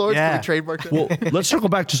say edge lords? Yeah. Can we trademark that? Well, let's circle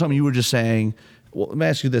back to something you were just saying. Well, let me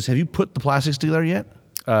ask you this: have you put the plastics together yet?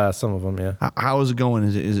 Some of them, yeah. How is it going?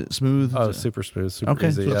 Is it smooth? Oh, Is it- super smooth, super Okay,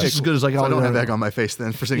 easy. so Yeah. it's just as good as like So I all don't the have other- egg on my face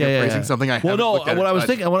then for sitting here praising something I well, haven't no. looked at What it. I was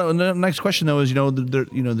thinking. The next question though is,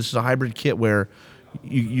 this is a hybrid kit where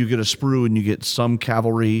you get a sprue and you get some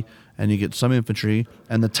cavalry and you get some infantry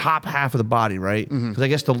and the top half of the body, right? Because I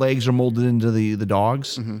guess the legs are molded into the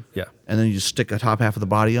dogs. Yeah. And then you just stick a top half of the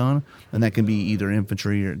body on, and that can be either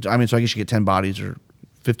infantry or so I guess you get 10 bodies or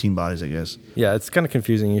 15 bodies, I guess. Yeah, it's kind of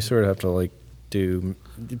confusing. You sort of have to like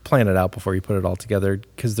plan it out before you put it all together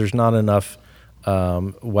because there's not enough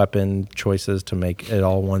weapon choices to make it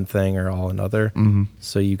all one thing or all another. Mm-hmm.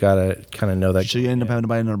 So you got to kind of know that. So you end up having to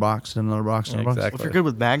buy another box and another box and Yeah, another box. exactly. If you're good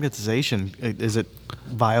with magnetization, is it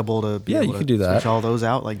viable to be Yeah, able you to could do that. switch all those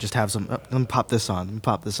out? Like just have some. Let me pop this on. Let me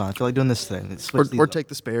pop this on. I feel like doing this thing. It Or, switch these or up. take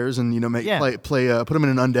the spares and put Yeah. them in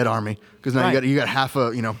an undead army because now Right. you got half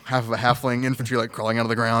of a halfling infantry like crawling out of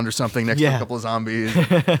the ground or something next to Yeah. a couple of zombies.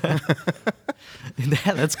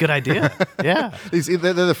 Yeah, that's a good idea. Yeah.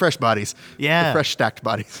 They're the fresh bodies. Yeah. The fresh stacked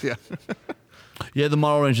bodies. Yeah. Yeah, the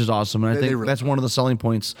model range is awesome, and I They think really that's one of the selling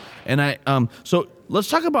points. And so let's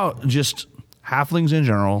talk about just halflings in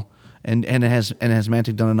general, and has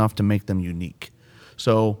Mantic done enough to make them unique?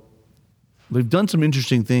 So they've done some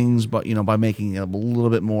interesting things, but by making it a little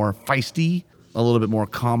bit more feisty, a little bit more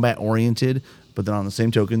combat oriented. But then on the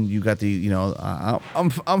same token, you got the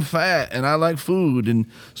I'm fat and I like food, and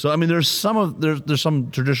so there's some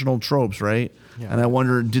traditional tropes, right? Yeah. And I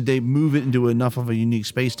wonder, did they move it into enough of a unique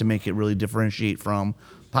space to make it really differentiate from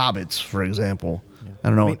hobbits, for example? I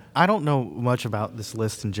don't know. I don't know much about this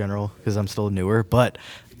list in general because I'm still newer, but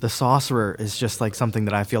the sorcerer is just like something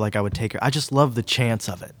that I feel like I would take. I just love the chance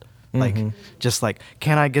of it. Like, just like,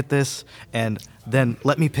 can I get this? And then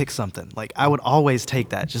let me pick something. Like, I would always take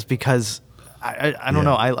that just because I don't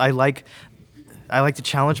know. I like to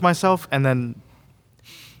challenge myself, and then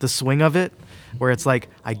the swing of it where it's like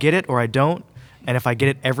I get it or I don't. And if I get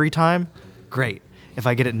it every time, great. If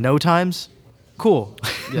I get it no times, cool.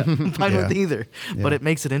 Yeah. I'm fine with either. But it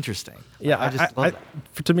makes it interesting. Yeah, I just love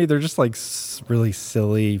that. to me, they're just like really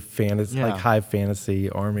silly fantasy, Yeah. like high fantasy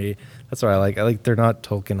army. That's what I like. I like they're not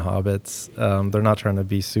Tolkien hobbits. They're not trying to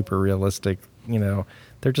be super realistic.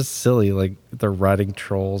 They're just silly. Like they're riding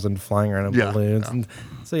trolls and flying around in Yeah, balloons. yeah. And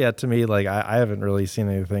so yeah, to me, like I haven't really seen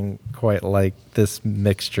anything quite like this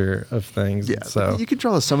mixture of things. Yeah. So You could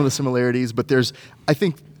draw some of the similarities, but I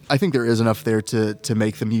think there is enough there to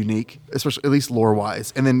make them unique, especially at least lore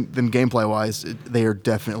wise, and then gameplay wise, they are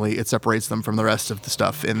definitely, it separates them from the rest of the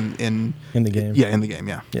stuff in In the game. Yeah, in the game.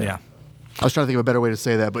 Yeah. Yeah. I was trying to think of a better way to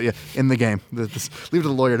say that, but yeah, in the game. Leave it to the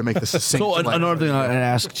lawyer to make this succinct. So another thing I'd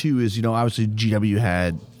ask too is, obviously GW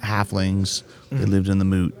had halflings. They lived in the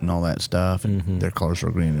moot and all that stuff, and their colors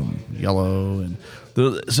were green and yellow, and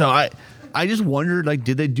so I just wondered, like,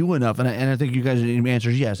 did they do enough? And I think you guys' answer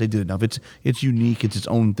is yes, they did enough. It's unique. It's its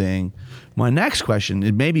own thing. My next question,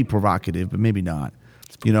 it may be provocative, but maybe not.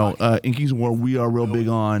 In Kings of War, we are real big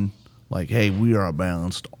on like, hey, we are we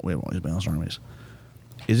have all these balanced armies.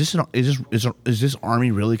 Is this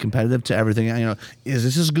army really competitive to everything? Is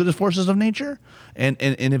this as good as Forces of Nature? And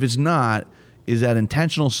if it's not, is that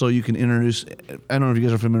intentional so you can introduce? I don't know if you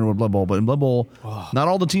guys are familiar with Blood Bowl, but in Blood Bowl, not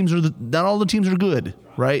all the teams are good,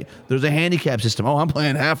 right? There's a handicap system. Oh, I'm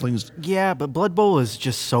playing halflings. Yeah, but Blood Bowl is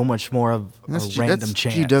just so much more of a random that's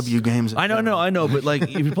chance. GW games. I know, but like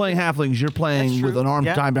if you're playing halflings, you're playing That's with true. an arm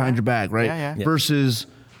Yeah, tied behind your back, right? Yeah. Versus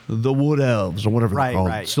the Wood Elves or whatever Right, they're called,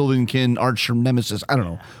 right. Sylvankin, Archer, Nemesis, I don't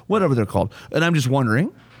know, whatever they're called. And I'm just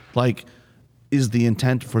wondering, like, is the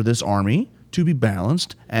intent for this army to be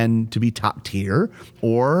balanced and to be top tier,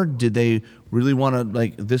 or did they really want to,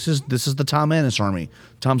 like, this is the Tom Annis army?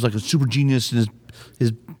 Tom's like a super genius in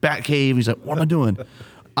his bat cave. He's like, what am I doing?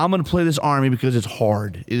 I'm going to play this army because it's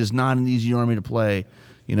hard. It is not an easy army to play.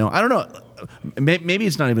 I don't know. Maybe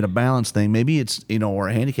it's not even a balance thing. Maybe it's or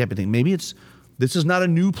a handicapping thing. Maybe this is not a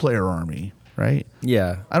new player army, right?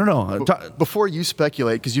 yeah, I don't know. Before you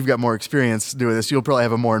speculate, because you've got more experience doing this, you'll probably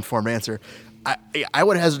have a more informed answer. I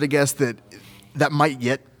would hazard a guess that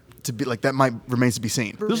might remains to be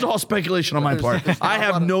seen. This is all speculation on my part. I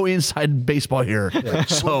have no inside baseball here.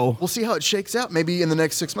 So We'll see how it shakes out maybe in the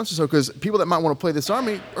next 6 months or so, because people that might want to play this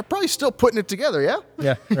army are probably still putting it together, yeah?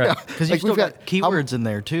 yeah, right. Because you've still got keywords in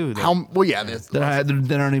there too.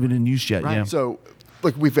 that aren't even in use yet. Right. Yeah. So,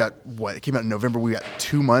 like, we've got, it came out in November, we got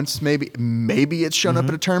 2 months maybe. Maybe it's shown up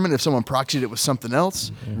at a tournament if someone proxied it with something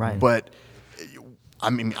else. Right. But,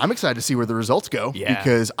 I'm excited to see where the results go, Yeah.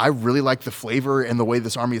 because I really like the flavor and the way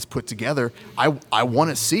this army is put together. I want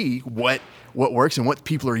to see what what works and what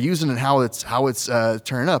people are using and how it's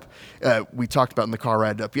turning up. We talked about in the car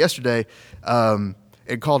ride up yesterday.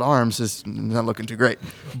 It called arms is not looking too great,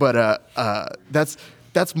 but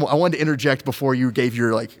that's more, I wanted to interject before you gave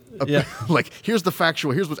your like here's the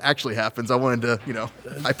factual, here's what actually happens. I wanted to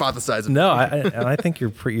hypothesize it. No, I think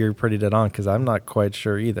you're pretty dead on, because I'm not quite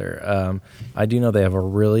sure either. I do know they have a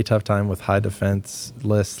really tough time with high defense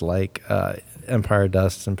lists like Empire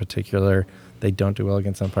Dust in particular. They don't do well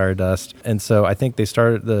against Empire Dust, and so I think they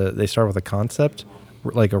start with a concept,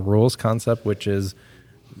 like a rules concept, which is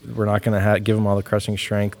we're not going to give them all the crushing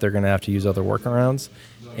strength. They're going to have to use other workarounds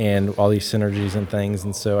and all these synergies and things.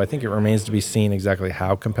 And so I think it remains to be seen exactly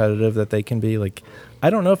how competitive that they can be. Like, I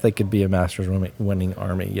don't know if they could be a Masters winning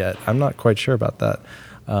army yet. I'm not quite sure about that.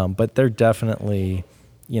 But they're definitely,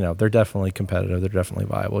 they're definitely competitive. They're definitely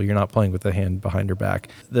viable. You're not playing with the hand behind your back.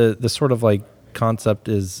 The sort of like concept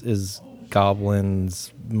is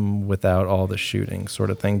goblins without all the shooting sort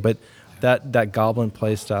of thing. But that goblin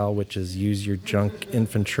play style, which is use your junk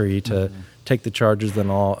infantry to take the charges, then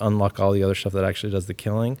unlock all the other stuff that actually does the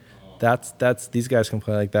killing. That's these guys can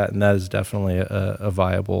play like that, and that is definitely a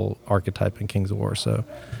viable archetype in Kings of War. So,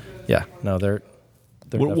 yeah, no, they're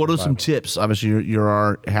what are some tips? Obviously, you're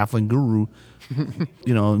our halfling guru.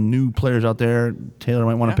 New players out there. Taylor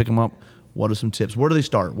might want to pick them up. What are some tips? Where do they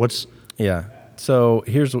start? Yeah. So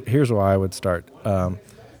here's why I would start.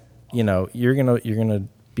 You're gonna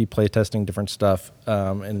be playtesting different stuff,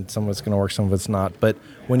 and some of it's going to work, some of it's not. But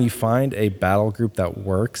when you find a battle group that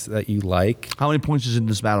works, that you like, how many points is in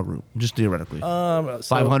this battle group? Just theoretically,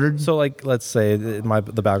 500. So, like, let's say the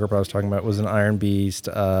battle group I was talking about was an Iron Beast,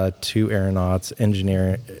 2 Aeronauts,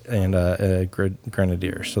 Engineer, and a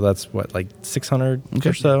Grenadier. So that's what, like 600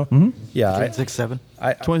 or so. Mm-hmm. Yeah, 6, 7.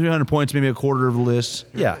 2,300 points, maybe a quarter of the list.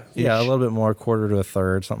 Yeah, a little bit more, quarter to a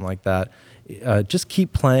third, something like that. Just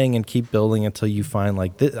keep playing and keep building until you find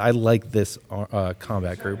like this. I like this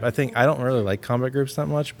combat group. I don't really like combat groups that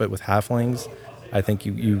much, but with halflings, I think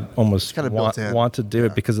you almost want to do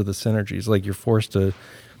it because of the synergies. Like the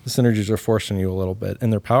synergies are forcing you a little bit,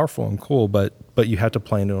 and they're powerful and cool, but you have to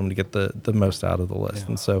play into them to get the most out of the list. Yeah.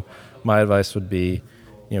 And so my advice would be,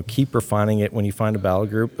 keep refining it. When you find a battle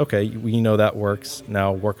group, okay, that works.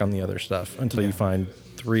 Now work on the other stuff until you find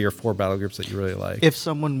 3 or 4 battle groups that you really like. If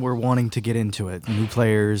someone were wanting to get into it, new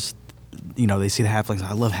players, they see the halflings.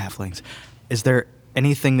 I love halflings. Is there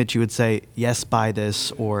anything that you would say, yes, buy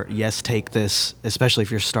this, or yes, take this, especially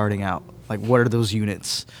if you're starting out? Like, what are those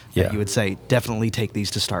units that you would say, definitely take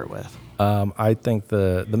these to start with? I think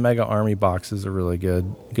the Mega Army box is a really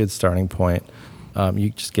good starting point.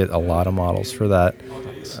 You just get a lot of models for that.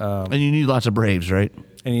 And you need lots of Braves, right?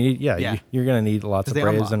 And you're going to need lots of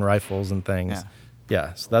Braves and rifles and things.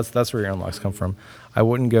 Yeah, so that's where your unlocks come from. I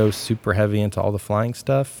wouldn't go super heavy into all the flying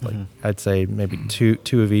stuff. Like I'd say maybe two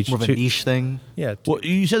of each. More of a niche thing. Yeah. Well,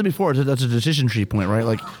 you said it before. That's a decision tree point, right?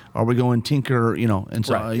 Like, are we going Tinker? And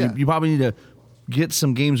so you probably need to get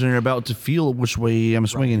some games under your belt to feel which way I'm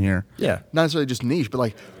swinging here. Yeah. Not necessarily just niche, but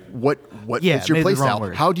like what's your play style?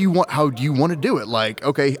 How do you want to do it? Like,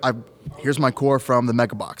 okay, here's my core from the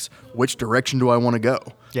Mega Box. Which direction do I want to go?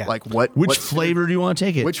 Yeah. Like which flavor do you want to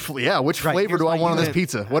take it? Which flavor do I want on this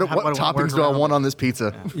pizza? What toppings do I want on this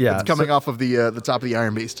pizza? Yeah. It's coming off of the top of the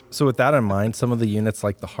Iron Beast. So with that in mind, some of the units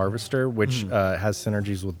like the Harvester, which has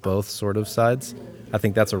synergies with both sort of sides, I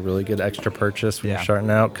think that's a really good extra purchase when you're starting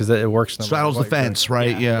out, because it works. Straddles the fence,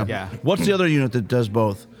 right? Yeah. What's the other unit that does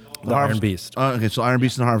both? The Iron Beast. Okay, so Iron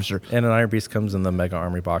Beast and Harvester. And an Iron Beast comes in the Mega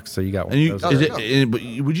Army box, so you got one of those.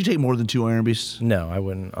 Would you take more than 2 Iron Beasts? No, I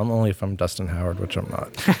wouldn't. I'm only if I'm Dustin Howard, which I'm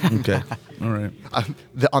not. Okay. All right.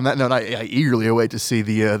 On that note, I eagerly await to see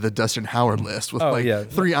the Dustin Howard list with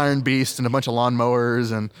 3 Iron Beasts and a bunch of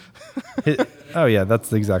lawnmowers and.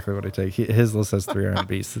 That's exactly what I take. His list has 3 Iron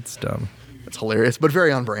Beasts. It's dumb. It's hilarious, but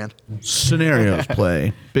very on brand. Scenarios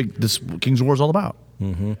play. This Kings of War is all about.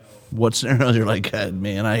 Mm-hmm. What scenarios you're like, God,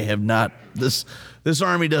 man, I have not. This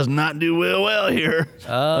army does not do well here.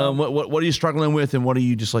 What are you struggling with, and what are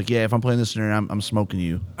you just like? Yeah, if I'm playing this scenario, I'm smoking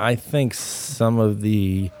you. I think some of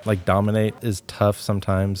the dominate is tough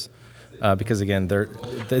sometimes because again,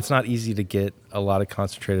 it's not easy to get a lot of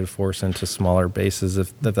concentrated force into smaller bases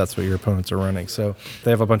if that's what your opponents are running. So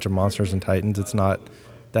they have a bunch of monsters and titans. It's not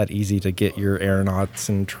that easy to get your aeronauts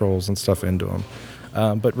and trolls and stuff into them.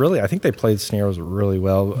 But really, I think they played scenarios really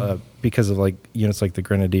well because of like units like the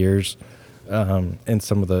Grenadiers and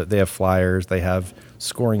some of they have flyers. They have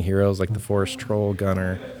scoring heroes like the Forest Troll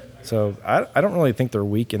Gunner. So I don't really think they're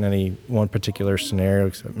weak in any one particular scenario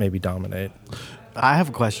except maybe dominate. I have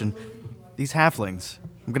a question. These halflings,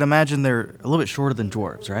 I'm going to imagine they're a little bit shorter than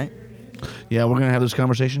dwarves, right? Yeah, we're gonna have this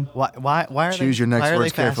conversation. Why are Choose they, your next why are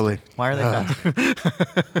words they fasting? carefully. Why are they fasting?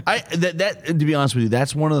 That to be honest with you,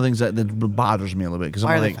 that's one of the things that bothers me a little bit because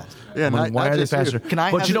Why I'm are they like, fasting? Yeah, not why are they just you. faster? Can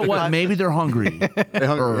I But have you know the what? 5 Maybe they're hungry.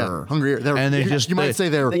 They're hungry. They're, And they you, just- you might they- say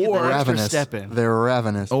they're They get that extra ravenous. step in. They're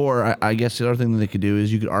ravenous. Or I guess the other thing that they could do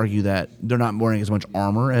is you could argue that they're not wearing as much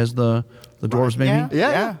armor as the dwarves, maybe.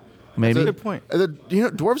 Yeah. Maybe. That's a good point.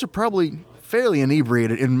 Dwarves are probably fairly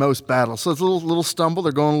inebriated in most battles, so it's a little stumble.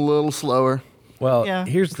 They're going a little slower. Well, Yeah.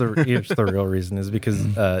 here's the real reason is because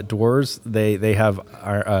dwarves they have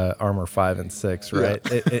armor 5 and 6, right?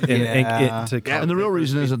 Yeah. And the real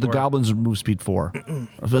reason is that the goblins move speed 4.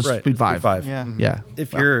 Right, Speed 5. Yeah. Yeah.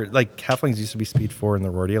 If you're like halflings used to be speed 4 in the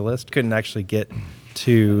Rordia list, couldn't actually get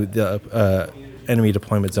to the enemy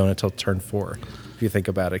deployment zone until turn 4. If you think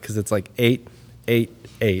about it, because it's like 8, 8,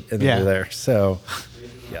 8, and then Yeah. you're there. So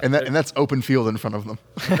And that's open field in front of them.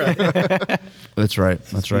 That's right.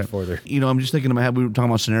 That's right. forwarder. You know, I'm just thinking in my head, we were talking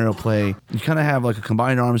about scenario play. You kind of have like a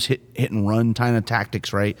combined arms hit and run kind of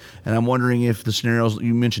tactics, right? And I'm wondering if the scenarios,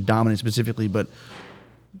 you mentioned dominate specifically, but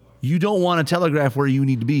you don't want to telegraph where you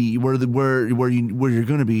need to be, where you're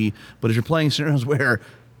going to be. But if you're playing scenarios where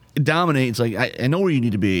dominate, it's like I know where you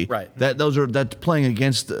need to be. Right. That's playing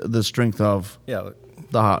against the strength of yeah,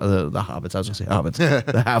 the hobbits. I was going to say hobbits,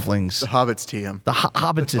 the halflings, The hobbits, TM. the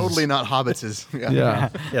hobbits. Totally not hobbits. Yeah.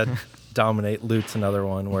 yeah. Dominate loot's another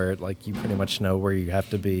one where like you pretty much know where you have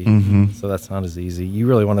to be, so that's not as easy. You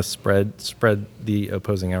really want to spread the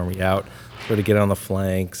opposing army out, try to get on the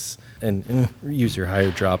flanks, and use your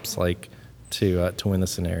higher drops like to win the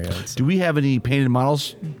scenarios. Do we have any painted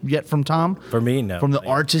models yet from Tom? For me, no. From the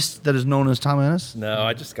artist that is known as Tom Ennis? No,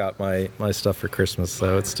 I just got my stuff for Christmas,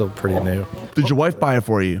 so it's still pretty new. Did your wife buy it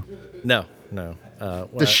for you? No.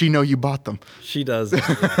 Does she know you bought them? She does.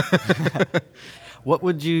 What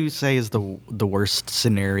would you say is the worst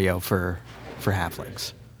scenario for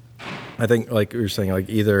halflings? I think like you're saying, like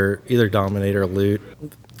either dominate or loot,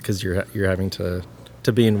 because you're having to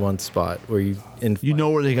be in one spot where you You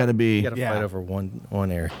know where they got to be. you got to Yeah. fight over one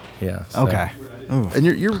area. Yeah. so- Okay. And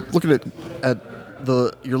you're looking at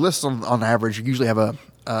your lists on average. You usually have a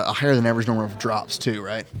higher than average number of drops too,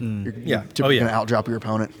 right? You're Yeah. typically yeah. going to outdrop your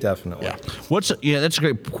opponent. Definitely. Yeah. That's a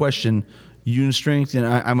great question. Unit strength, and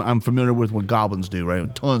I'm familiar with what goblins do,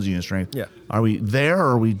 right? Tons of unit strength. Yeah. Are we there,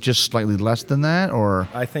 or are we just slightly less than that, or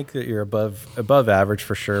I think that you're above average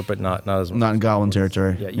for sure, but not as much. not in goblin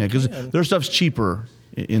territory? Yeah, you because can. their stuff's cheaper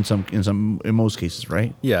in most cases,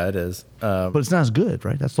 right? Yeah, it is. But it's not as good,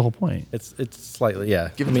 right? That's the whole point. It's slightly, yeah.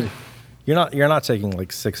 Give I it mean, you're not taking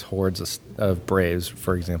like 6 hordes of braves,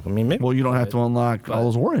 for example. I mean, maybe. Well, you don't have to unlock all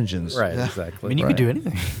those war engines, Right, I exactly. mean, you could do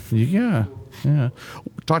anything. Yeah.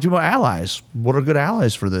 Talk to you about allies. What are good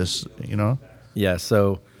allies for this? You know. Yeah,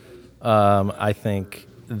 so I think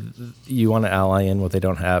you want to ally in what they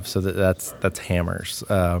don't have, so that's hammers.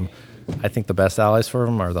 I think the best allies for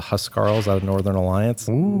them are the Huskarls out of Northern Alliance.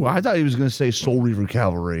 Ooh, I thought he was going to say Soul Reaver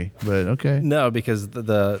Cavalry, but okay. No, because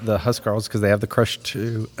the Huskarls, because they have the Crush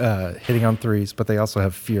 2 hitting on 3s, but they also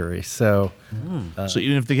have Fury. So So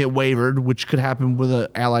even if they get wavered, which could happen with an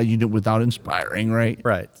allied unit without inspiring, right?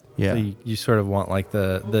 right, Yeah. So you sort of want like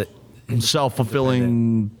the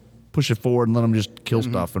Self-fulfilling, push it forward and let them just kill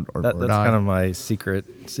stuff or that's die. kind of my secret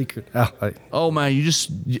ally. Oh man,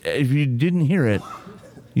 if you didn't hear it,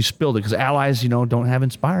 you spilled it because allies, don't have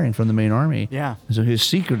inspiring from the main army. Yeah. So his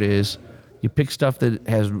secret is you pick stuff that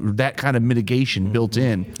has that kind of mitigation built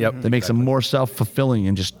in. Yep, That makes them more self-fulfilling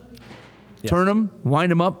and just turn them,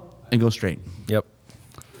 wind them up, and go straight. Yep.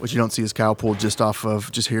 What you don't see is Kyle pulled just off of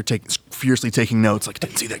just here furiously taking notes. Like,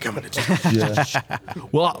 didn't see that coming.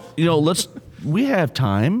 Well, we have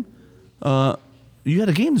time. You had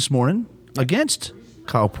a game this morning against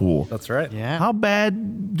Cowpool. That's right. Yeah. How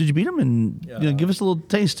bad did you beat him? And give us a little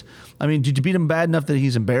taste. I mean, did you beat him bad enough that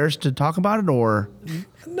he's embarrassed to talk about it, or?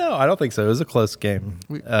 No, I don't think so. It was a close game.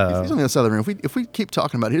 He's on the other side of the room. If we keep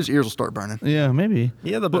talking about it, his ears will start burning. Yeah, maybe.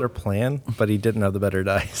 He had the better plan, but he didn't have the better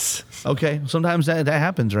dice. Okay, sometimes that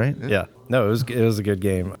happens, right? Yeah. No, it was a good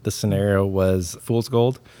game. The scenario was Fool's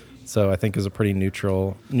Gold, so I think it was a pretty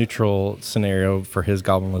neutral scenario for his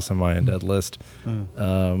goblin list and my undead list.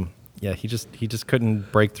 Yeah, he just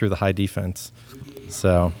couldn't break through the high defense.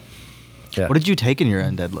 So, yeah. What did you take in your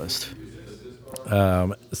undead list?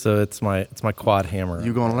 So it's my quad hammer.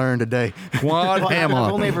 You're going to learn today. Quad Well, hammer.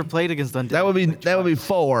 I've only ever played against undead. That would be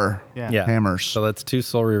 4 Yeah. hammers. So that's 2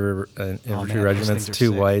 Soul Reaver infantry man, those regiments, things are 2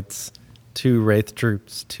 sick. whites, 2 Wraith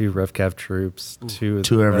troops, 2 Rev Cav troops, 2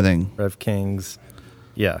 Two everything. Rev Kings.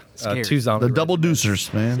 Yeah, Scary. 2 zombie. The double regiments.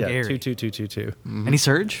 deucers, man. Yeah, Scary. 2. Any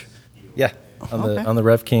surge? Yeah, on the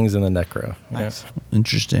Rev Kings and the Necro. Nice.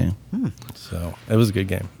 Interesting. So it was a good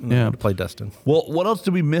game. Yeah. To play Destin. Well, what else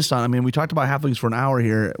did we miss on? I mean, we talked about halflings for an hour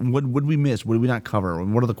here. What did we miss? What did we not cover?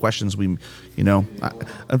 What are the questions we,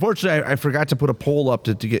 unfortunately, I forgot to put a poll up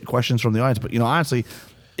to get questions from the audience. But, honestly,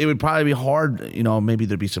 it would probably be hard. Maybe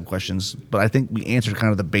there'd be some questions. But I think we answered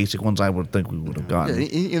kind of the basic ones I would think we would have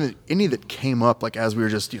gotten. Any that came up like as we were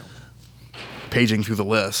just paging through the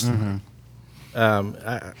list.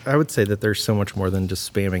 I would say that there's so much more than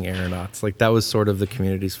just spamming aeronauts. Like that was sort of the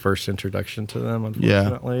community's first introduction to them,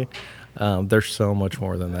 unfortunately. There's so much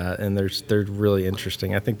more than that, and they're really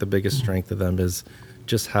interesting. I think the biggest strength of them is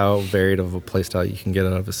just how varied of a playstyle you can get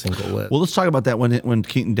out of a single list. Well, let's talk about that when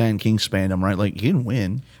Dan King spanned him, right? Like, he didn't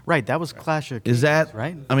win. Right, that was Clash of Kings, Is that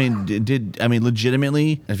right? I mean,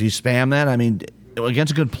 legitimately, if you spam that, I mean,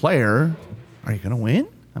 against a good player, are you going to win?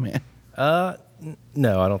 I mean,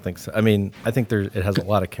 No, I don't think so. I mean, I think it has a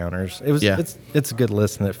lot of counters. It's a good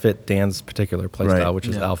list, and it fit Dan's particular playstyle, Right. which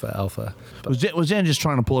is alpha. was Dan just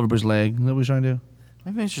trying to pull everybody's leg? Is that what he's trying to do?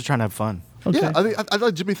 Maybe he's just trying to have fun. Okay. Yeah, I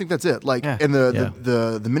legitimately think that's it. Like, Yeah. and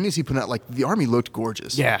the minis he put out, like the army looked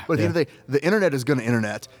gorgeous. Yeah. But at the end of the day, the internet is going to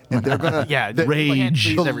internet, and they're going to Yeah, rage.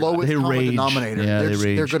 the Everybody. lowest They common rage. denominator. Yeah, they're,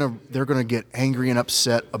 they rage. they're gonna get angry and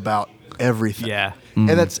upset about everything. Yeah. and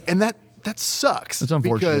that sucks. It's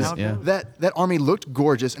unfortunate, because yeah. that army looked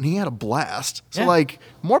gorgeous and he had a blast. So Yeah. like,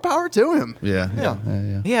 more power to him.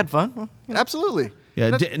 Yeah. He had fun. Absolutely.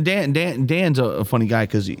 Yeah, Dan's a funny guy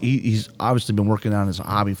because he's obviously been working on his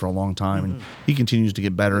hobby for a long time, and he continues to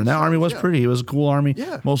get better. And that army was pretty. It was a cool army.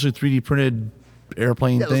 Yeah. Mostly 3D printed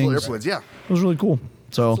airplane Yeah, those things. little airplanes. Yeah. It was really cool.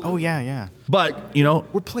 So, Oh yeah. but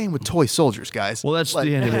We're playing with toy soldiers, guys. well, that's Like,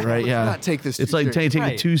 the end of it, right? let's Yeah. not take this It's too like serious. take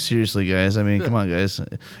Right. it too seriously, guys. I mean, come on, guys.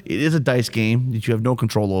 It is a dice game that you have no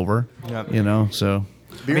control over. Yep. So.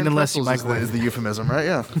 Beer and unless you pretzels is the euphemism, right?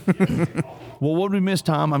 Yeah. Well, what did we miss,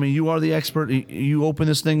 Tom? I mean, you are the expert. You open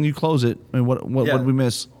this thing, you close it. I mean, what Yeah. did we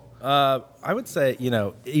miss? I would say,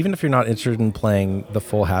 even if you're not interested in playing the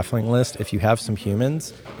full halfling list, if you have some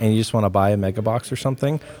humans and you just want to buy a mega box or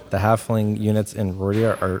something, the halfling units in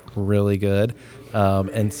Rordia are really good.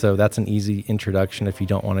 And so that's an easy introduction if you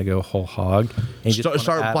don't want to go whole hog. And you just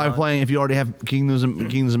Start wanna add on. playing if you already have Kingdoms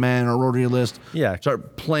of Man or Rotary list. Yeah.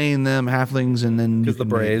 Start playing them halflings and then Because the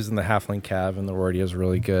Braves and the halfling cav and the Rordia is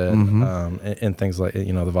really good. And things like,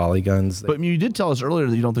 the volley guns. But you did tell us earlier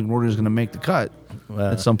that you don't think Rotary is going to make the cut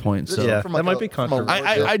at some point. So yeah, From that like might a- be from a-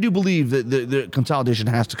 controversial. I do believe that the consolidation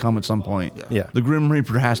has to come at some point. Yeah. The Grim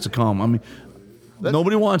Reaper has to come. I mean,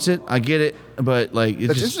 nobody wants it. I get it, but like it's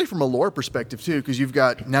That's just interesting from a lore perspective too, because you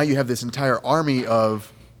have this entire army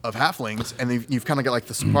of halflings, and you've kind of got like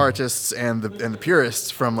the separatists and the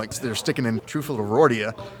purists from like they're sticking in Truthful to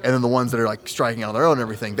Rordia, and then the ones that are like striking out on their own and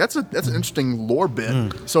everything. That's an interesting lore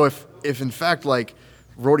bit. So if in fact like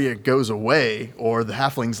Rordia goes away or the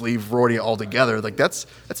halflings leave Rordia altogether, like that's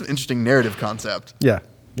an interesting narrative concept. Yeah.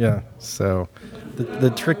 So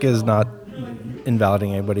the trick is not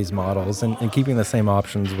invalidating anybody's models and keeping the same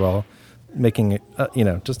options while making it,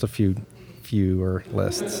 just a fewer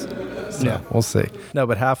lists. So we'll see. No,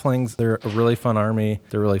 but halflings, they're a really fun army.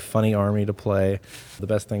 They're a really funny army to play. The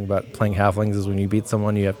best thing about playing halflings is when you beat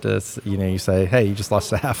someone, you have to, you say, hey, you just lost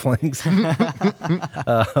to halflings.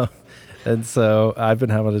 And so I've been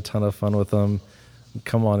having a ton of fun with them.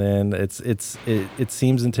 Come on in. It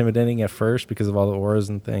seems intimidating at first because of all the auras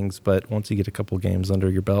and things, but once you get a couple games under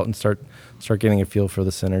your belt and start getting a feel for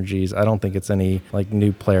the synergies, I don't think it's any like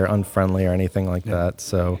new player unfriendly or anything like that.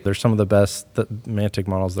 So there's some of the best Mantic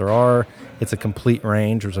models there are. It's a complete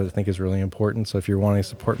range, which I think is really important. So if you're wanting to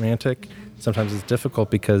support Mantic, sometimes it's difficult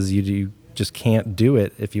because you just can't do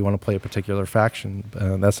it if you want to play a particular faction.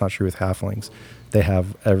 That's not true with halflings. They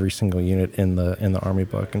have every single unit in the army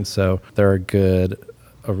book, and so they're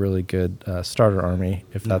a really good starter army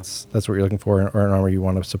if that's what you're looking for, or an army you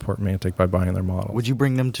want to support Mantic by buying their model. Would you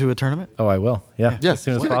bring them to a tournament? Oh, I will. Yeah, Yeah, as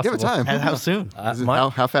soon as give possible. it time. How soon?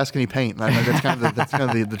 How fast can he paint? That's kind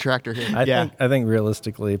of the detractor here. I think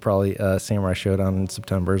realistically, probably Samurai Showdown in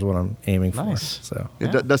September is what I'm aiming for. Nice. So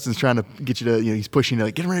Yeah, Dustin's trying to get you to, he's pushing you to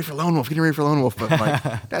like, get ready for Lone Wolf, but I'm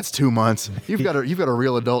like, that's 2 months. You've got a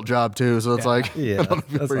real adult job too, so it's like, Yeah, I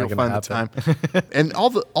don't know that's where not you'll gonna find the time. And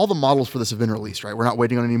all the models for this have been released, right? We're not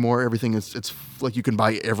waiting on any more. Everything it's like you can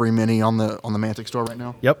buy every mini on the Mantic store right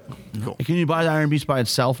now. Yep, Can you buy the Iron Beast by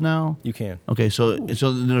itself now? you can. Okay, so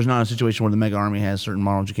there's not a situation where the Mega Army has certain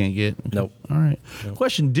models you can't get. Okay. Nope. All right.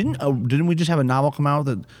 Question: Didn't we just have a novel come out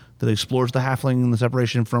that that explores the halfling and the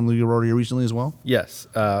separation from the Aurora recently as well? Yes,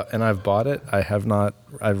 and I've bought it. I have not.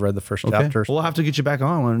 I've read the first chapter. Well, we'll have to get you back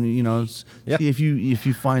on when Yeah. see if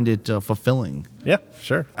you find it fulfilling. Yeah,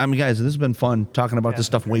 sure. I mean, guys, this has been fun talking about this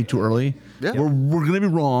stuff way too early. Yeah. We're gonna be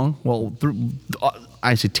wrong. Well,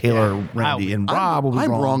 I say Taylor, Randy, and Rob will be I'm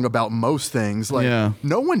wrong. wrong about most things. Like, Yeah.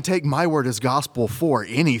 no one take my word as gospel for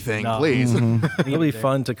anything, No. please. It'll be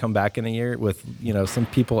fun to come back in a year with some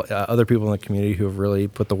people, other people in the community who have really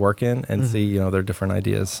put the work in and see their different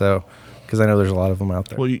ideas. So, because I know there's a lot of them out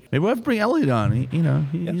there. Well, maybe we'll have to bring Elliot on.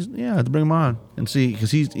 He's to bring him on and see because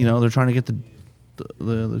he's they're trying to get the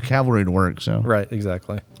cavalry to work. So Right,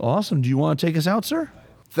 exactly. awesome. Do you want to take us out, sir?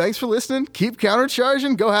 Thanks for listening. Keep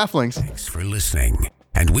countercharging. Go Halflings. Thanks for listening,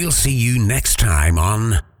 and we'll see you next time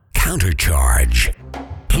on Countercharge.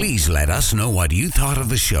 Please let us know what you thought of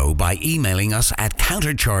the show by emailing us at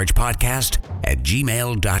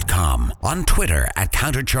counterchargepodcast@gmail.com, on Twitter at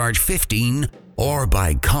countercharge15, or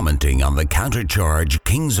by commenting on the Countercharge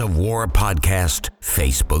Kings of War podcast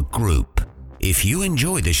Facebook group. If you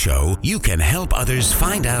enjoy the show, you can help others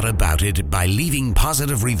find out about it by leaving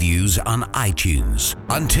positive reviews on iTunes.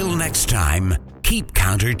 Until next time, keep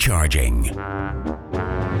countercharging.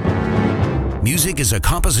 Music is a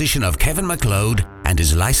composition of Kevin MacLeod and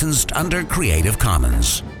is licensed under Creative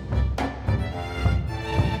Commons.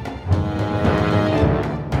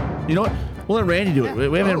 You know what? We'll let Randy do it. We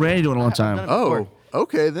haven't had Randy do it in a long time. Oh,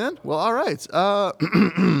 okay then. Well, all right. He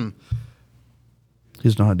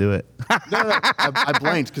doesn't know how to do it. No, I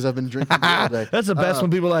blanked because I've been drinking beer all day. That's the best when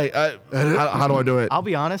people are like, how do I do it? I'll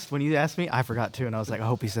be honest. When you asked me, I forgot too, and I was like, I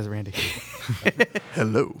hope he says Randy.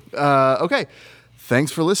 Hello. Okay.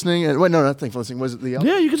 Thanks for listening. Wait, no, not thanks for listening. Was it the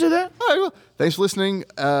Yeah, you can say that. All right, well, thanks for listening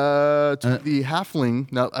to the Halfling.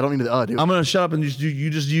 No, I don't need to do it. I'm gonna shut up and just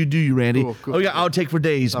you do you, Randy. Cool. Oh yeah, I'll take for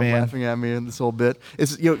days, Stop man. laughing at me in this whole bit.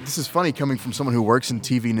 It's this is funny coming from someone who works in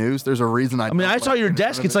TV news. There's a reason I. I mean, I saw your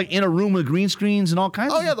desk. It's like in a room with green screens and all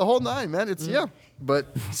kinds. Oh of yeah, the whole nine, man. It's But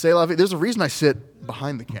say la vie. There's a reason I sit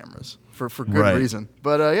behind the cameras for good Right. reason.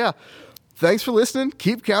 But yeah, thanks for listening.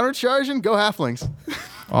 Keep countercharging. Go Halflings.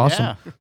 Awesome. Yeah.